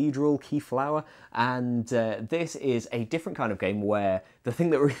 Cathedral, Keyflower, and this is a different kind of game where the thing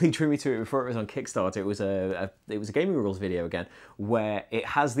that really drew me to it before it was on Kickstarter, it was a gaming rules video again, where it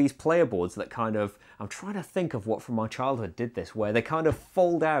has these player boards that kind of, I'm trying to think of what from my childhood did this, where they kind of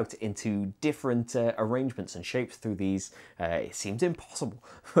fold out into different arrangements and shapes through these, it seems impossible,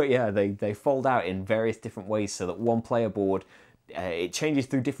 but yeah, they fold out in various different ways so that one player board it changes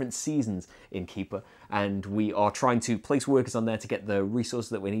through different seasons in Keeper, and we are trying to place workers on there to get the resources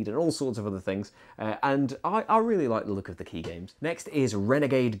that we need and all sorts of other things, and I really like the look of the Key games. Next is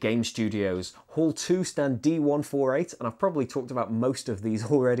Renegade Game Studios, Hall 2, stand D148, and I've probably talked about most of these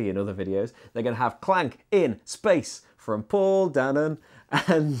already in other videos. They're going to have Clank in Space from Paul Dannon,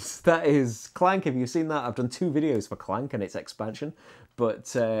 and that is Clank. If you've seen that, I've done 2 videos for Clank and its expansion.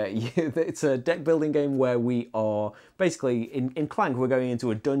 But it's a deck building game where we are basically, in Clank, we're going into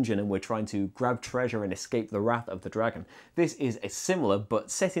a dungeon and we're trying to grab treasure and escape the wrath of the dragon. This is a similar,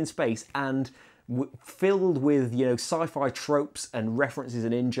 but set in space and filled with, sci-fi tropes and references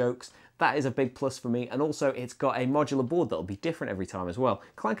and in-jokes. That is a big plus for me, and also it's got a modular board that'll be different every time as well.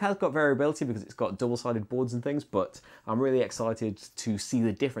 Clank has got variability because it's got double-sided boards and things, but I'm really excited to see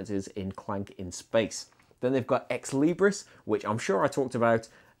the differences in Clank in space. Then they've got Ex Libris, which I'm sure I talked about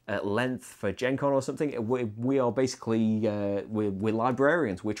at length for Gen Con or something. We are basically, we're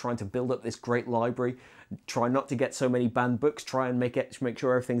librarians. We're trying to build up this great library, try not to get so many banned books, try and make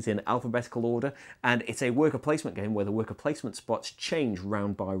sure everything's in alphabetical order. And it's a worker placement game where the worker placement spots change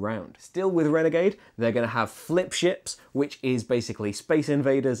round by round. Still with Renegade, they're going to have Flip Ships, which is basically Space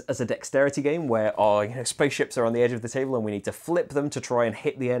Invaders as a dexterity game where our spaceships are on the edge of the table and we need to flip them to try and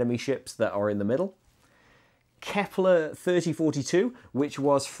hit the enemy ships that are in the middle. Kepler 3042, which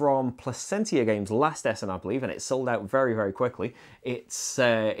was from Placentia Games last Essen, I believe, and it sold out very, very quickly. It's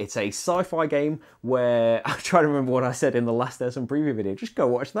a sci-fi game where, I'm trying to remember what I said in the last Essen preview video, just go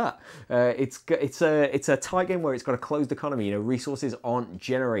watch that. It's a tight game where it's got a closed economy, resources aren't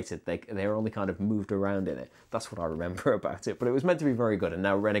generated, they're only kind of moved around in it. That's what I remember about it, but it was meant to be very good, and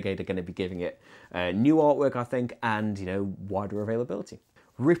now Renegade are going to be giving it new artwork, I think, and, wider availability.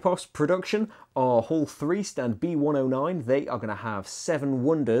 Ripos Production are Hall 3, stand B109. They are going to have 7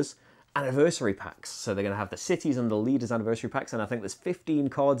 Wonders anniversary packs. So they're going to have the Cities and the Leaders anniversary packs, and I think there's 15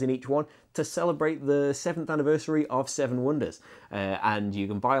 cards in each one to celebrate the 7th anniversary of 7 Wonders. And you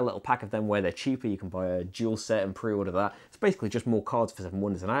can buy a little pack of them where they're cheaper. You can buy a dual set and pre-order that. It's basically just more cards for 7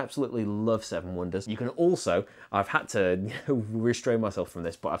 Wonders, and I absolutely love 7 Wonders. You can also, I've had to restrain myself from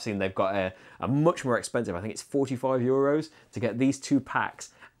this, but I've seen they've got a much more expensive, I think it's €45 to get these 2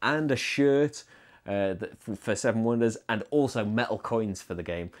 packs and a shirt for 7 Wonders, and also metal coins for the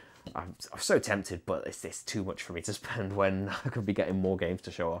game. I'm so tempted, but it's too much for me to spend when I could be getting more games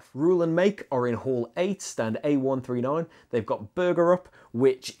to show off. Rule and Make are in Hall 8, stand A139. They've got Burger Up,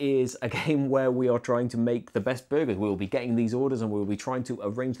 which is a game where we are trying to make the best burgers. We will be getting these orders and we will be trying to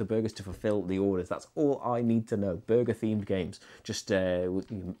arrange the burgers to fulfill the orders. That's all I need to know. Burger-themed games. Just,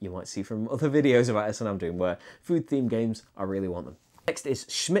 you might see from other videos about S&M doing, where food-themed games, I really want them. Next is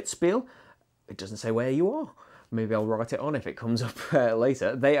Spiel. It doesn't say where you are. Maybe I'll write it on if it comes up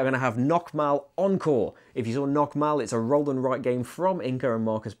later. They are going to have Nockmal Encore. If you saw Nockmal, it's a roll and write game from Inca and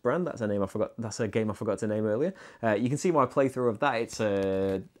Marcus Brand. That's a name I forgot. That's a game I forgot to name earlier. You can see my playthrough of that. It's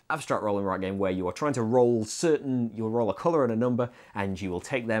a abstract roll and write game where you are trying to roll you'll roll a colour and a number, and you will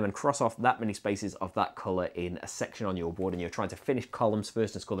take them and cross off that many spaces of that colour in a section on your board, and you're trying to finish columns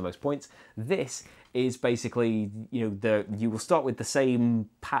first and score the most points. This is basically, you will start with the same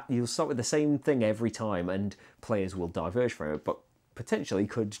thing every time, and players will diverge from it, but potentially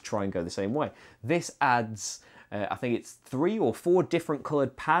could try and go the same way. This adds, I think it's 3 or 4 different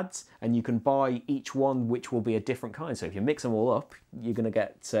coloured pads, and you can buy each one which will be a different kind. So if you mix them all up, you're going to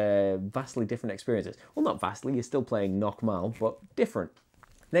get vastly different experiences. Well, not vastly, you're still playing Nockmal, but different.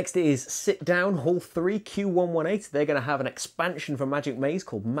 Next is Sit Down, Hall 3, Q118. They're going to have an expansion for Magic Maze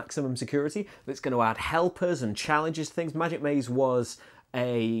called Maximum Security that's going to add helpers and challenges things. Magic Maze was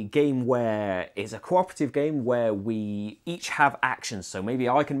a game where it's a cooperative game where we each have actions. So maybe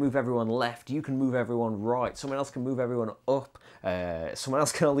I can move everyone left, you can move everyone right, someone else can move everyone up, someone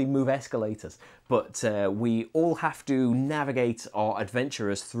else can only move escalators. But we all have to navigate our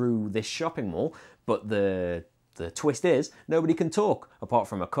adventurers through this shopping mall. But the twist is, nobody can talk, apart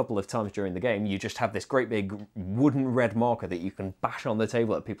from a couple of times during the game. You just have this great big wooden red marker that you can bash on the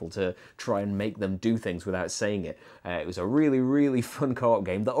table at people to try and make them do things without saying it. It was a really, really fun co-op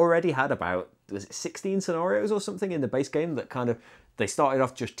game that already had about, was it 16 scenarios or something in the base game that kind of, they started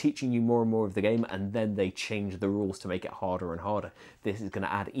off just teaching you more and more of the game, and then they changed the rules to make it harder and harder. This is going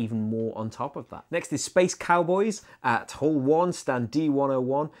to add even more on top of that. Next is Space Cowboys at Hall 1, stand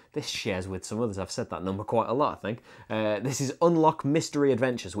D101. This shares with some others. I've said that number quite a lot, I think. This is Unlock Mystery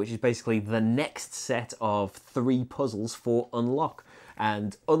Adventures, which is basically the next set of 3 puzzles for Unlock.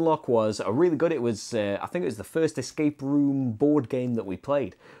 And Unlock was a really good, it was, I think it was the first escape room board game that we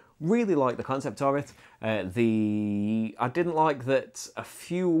played. Really like the concept of it. I didn't like that a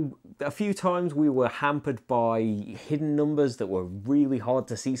few times we were hampered by hidden numbers that were really hard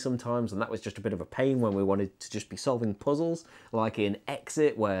to see sometimes, and that was just a bit of a pain when we wanted to just be solving puzzles, like in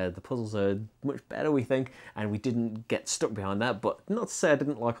Exit, where the puzzles are much better, we think, and we didn't get stuck behind that. But not to say I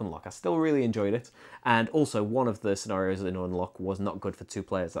didn't like Unlock, I still really enjoyed it. And also, one of the scenarios in Unlock was not good for 2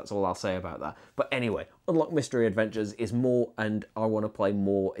 players, that's all I'll say about that. But anyway, Unlock Mystery Adventures is more, and I want to play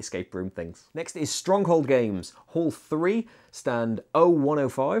more escape room things. Next is Stronghold Games, Hall 3, stand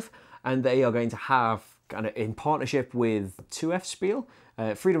O105, and they are going to have, kind of in partnership with 2F Spiel,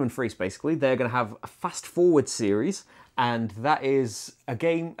 Freedom and Freeze basically, they're going to have a fast forward series, and that is a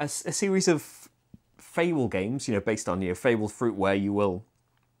game, a series of Fable games, you know, based on, you know, Fable Fruit, where you will,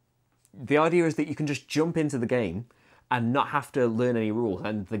 the idea is that you can just jump into the game and not have to learn any rules,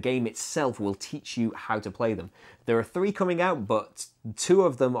 and the game itself will teach you how to play them. There are 3 coming out, but 2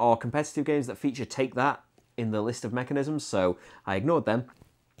 of them are competitive games that feature Take That in the list of mechanisms, so I ignored them.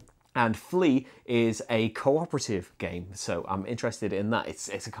 And Flee is a cooperative game, so I'm interested in that.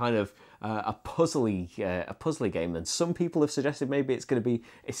 It's a kind of a puzzly game, and some people have suggested maybe it's going to be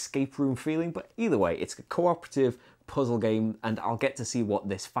escape room feeling, but either way, it's a cooperative puzzle game, and I'll get to see what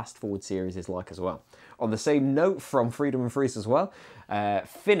this fast forward series is like as well. On the same note, from Freedom and Freeze as well,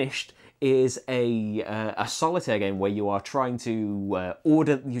 Finished is a solitaire game where you are trying to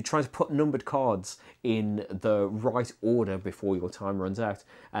you're trying to put numbered cards in the right order before your time runs out.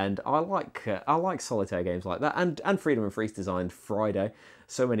 And I like solitaire games like that. And Freedom and Freeze designed Friday.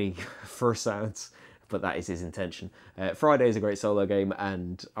 So many first sounds, but that is his intention. Friday is a great solo game,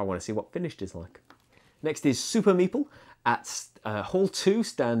 and I want to see what Finished is like. Next is Super Meeple at Hall 2,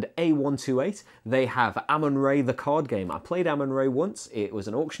 stand A128. They have Amon-Ra the card game. I played Amon-Ra once. It was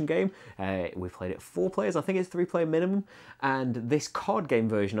an auction game. We played it 4 players. I think it's 3-player minimum. And this card game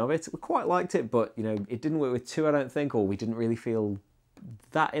version of it, we quite liked it, but you know, it didn't work with 2, I don't think, or we didn't really feel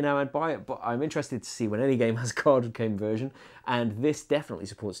that enamored by it. But I'm interested to see when any game has a card game version, and this definitely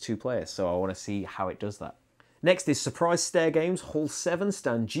supports 2 players, so I want to see how it does that. Next is Surprise Stair Games, Hall 7,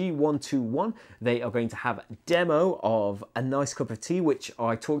 stand G121. They are going to have a demo of A Nice Cup of Tea, which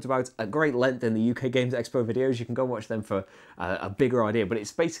I talked about at great length in the UK Games Expo videos. You can go and watch them for a bigger idea, but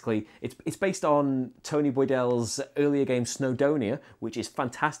it's basically, it's based on Tony Boydell's earlier game Snowdonia, which is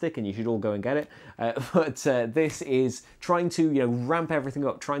fantastic, and you should all go and get it. But this is trying to, you know, ramp everything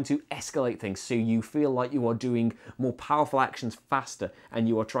up, trying to escalate things so you feel like you are doing more powerful actions faster, and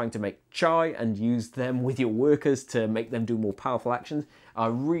you are trying to make chai and use them with your workers to make them do more powerful actions.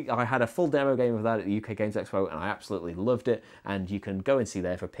 I had a full demo game of that at the UK Games Expo, and I absolutely loved it, and you can go and see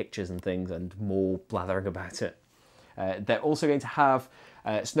there for pictures and things and more blathering about it. They're also going to have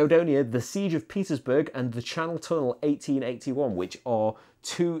Snowdonia, The Siege of Petersburg, and The Channel Tunnel 1881, which are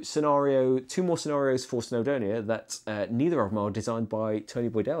 2 more scenarios for Snowdonia that neither of them are designed by Tony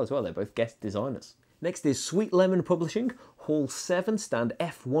Boydell as well. They're both guest designers. Next is Sweet Lemon Publishing, Hall 7, stand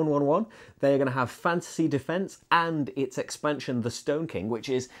F111. They're going to have Fantasy Defense and its expansion, The Stone King, which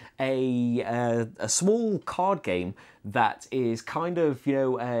is a small card game that is kind of, you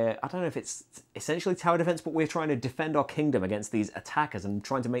know, I don't know if it's essentially tower defense, but we're trying to defend our kingdom against these attackers and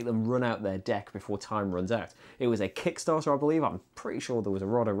trying to make them run out their deck before time runs out. It was a Kickstarter, I believe. I'm pretty sure there was a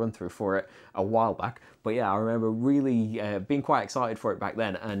rather run-through for it a while back. But yeah, I remember really being quite excited for it back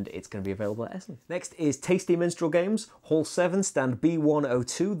then, and it's going to be available at Essen. Next is Tasty Minstrel Games, Hall 7, stand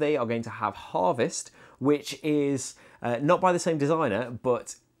B102. They are going to have Harvest, which is not by the same designer,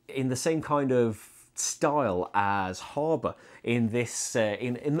 but in the same kind of style as Harbour, in this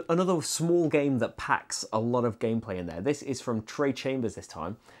in another small game that packs a lot of gameplay in there. This is from Trey Chambers this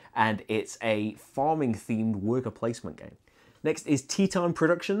time, and it's a farming themed worker placement game. Next is Tea Time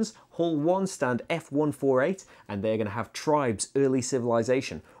Productions, Hall 1, stand F148, and they're going to have Tribes Early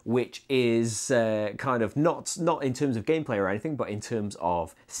Civilization, which is kind of not in terms of gameplay or anything, but in terms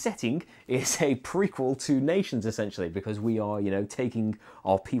of setting, is a prequel to Nations, essentially, because we are, you know, taking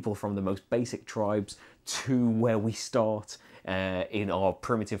our people from the most basic tribes to where we start in our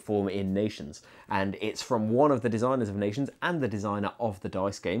primitive form in Nations. And it's from one of the designers of Nations and the designer of the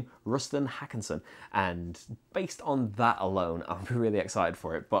dice game, Rustin Hackinson. And based on that alone, I'm really excited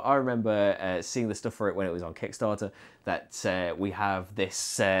for it. But I remember seeing the stuff for it when it was on Kickstarter, that we have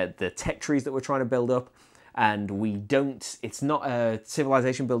this, the tech trees that we're trying to build up, and it's not a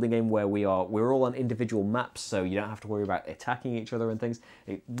civilization building game where we're all on individual maps, so you don't have to worry about attacking each other and things.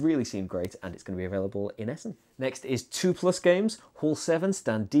 It really seemed great, and it's going to be available in Essen. Next is 2+ Games, Hall 7,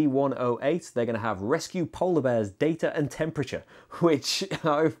 stand D108. They're going to have Rescue Polar Bears, Data and Temperature, which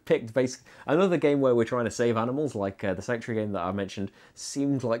I've picked basically another game where we're trying to save animals, like the Sanctuary game that I mentioned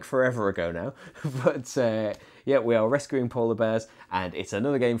seemed like forever ago now. But yeah, we are rescuing polar bears, and it's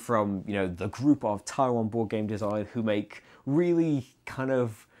another game from, you know, the group of Taiwan board game design who make really kind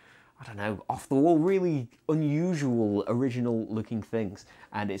of, I don't know, off the wall, really unusual, original looking things.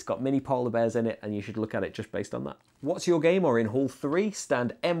 And it's got mini polar bears in it, and you should look at it just based on that. What's Your Game are in Hall 3,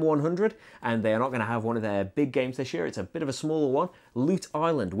 stand M100, and they are not going to have one of their big games this year. It's a bit of a smaller one, Loot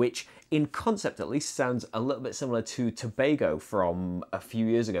Island, which in concept at least sounds a little bit similar to Tobago from a few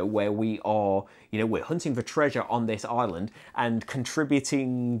years ago, where we are, you know, we're hunting for treasure on this island and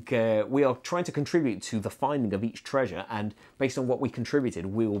contributing, we are trying to contribute to the finding of each treasure, and based on what we contributed,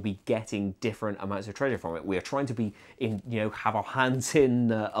 we will be getting different amounts of treasure from it. We are trying to be in, you know, have our hands in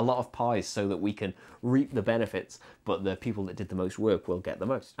a lot of pies so that we can reap the benefits, but the people that did the most work will get the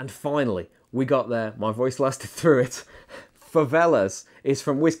most. And finally, we got there. My voice lasted through it. Favelas is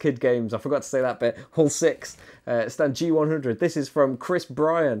from WizKid Games. I forgot to say that bit. Hall 6, stand G100. This is from Chris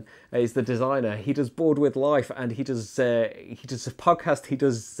Bryan. He's the designer. He does Board with Life, and he does a podcast. He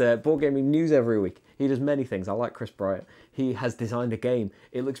does board gaming news every week. He does many things. I like Chris Bryan. He has designed a game.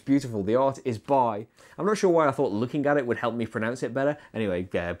 It looks beautiful. The art is by, I'm not sure why I thought looking at it would help me pronounce it better. Anyway,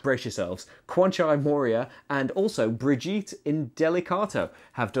 brace yourselves. Kwanchai Moria and also Brigitte Indelicato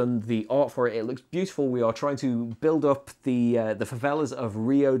have done the art for it. It looks beautiful. We are trying to build up the favelas of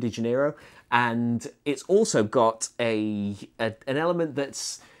Rio de Janeiro, and it's also got an element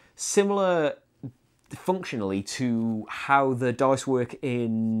that's similar functionally to how the dice work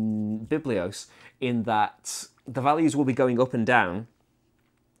in Biblios, in that the values will be going up and down,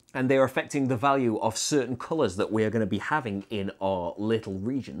 and they're affecting the value of certain colours that we are going to be having in our little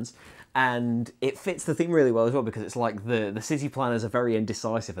regions. And it fits the theme really well as well, because it's like the city planners are very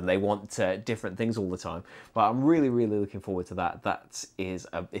indecisive and they want different things all the time. But I'm really, really looking forward to that. It's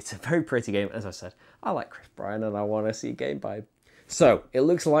a very pretty game. As I said, I like Chris Bryan and I want to see a game by him. So, it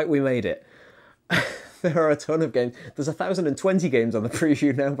looks like we made it. There are a ton of games. There's 1,020 games on the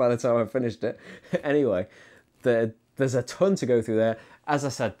preview now by the time I've finished it. Anyway, there's a ton to go through there. As I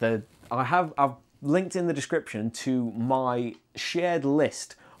said, I've linked in the description to my shared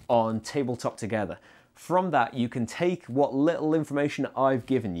list on Tabletop Together. From that, you can take what little information I've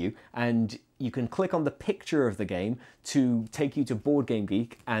given you, and you can click on the picture of the game to take you to Board Game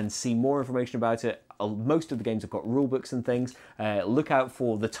Geek and see more information about it. Most of the games have got rulebooks and things. Look out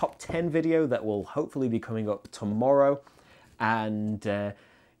for the top 10 video that will hopefully be coming up tomorrow. And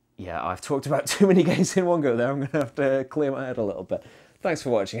yeah, I've talked about too many games in one go there. I'm going to have to clear my head a little bit. Thanks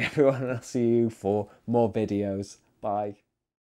for watching, everyone, and I'll see you for more videos. Bye.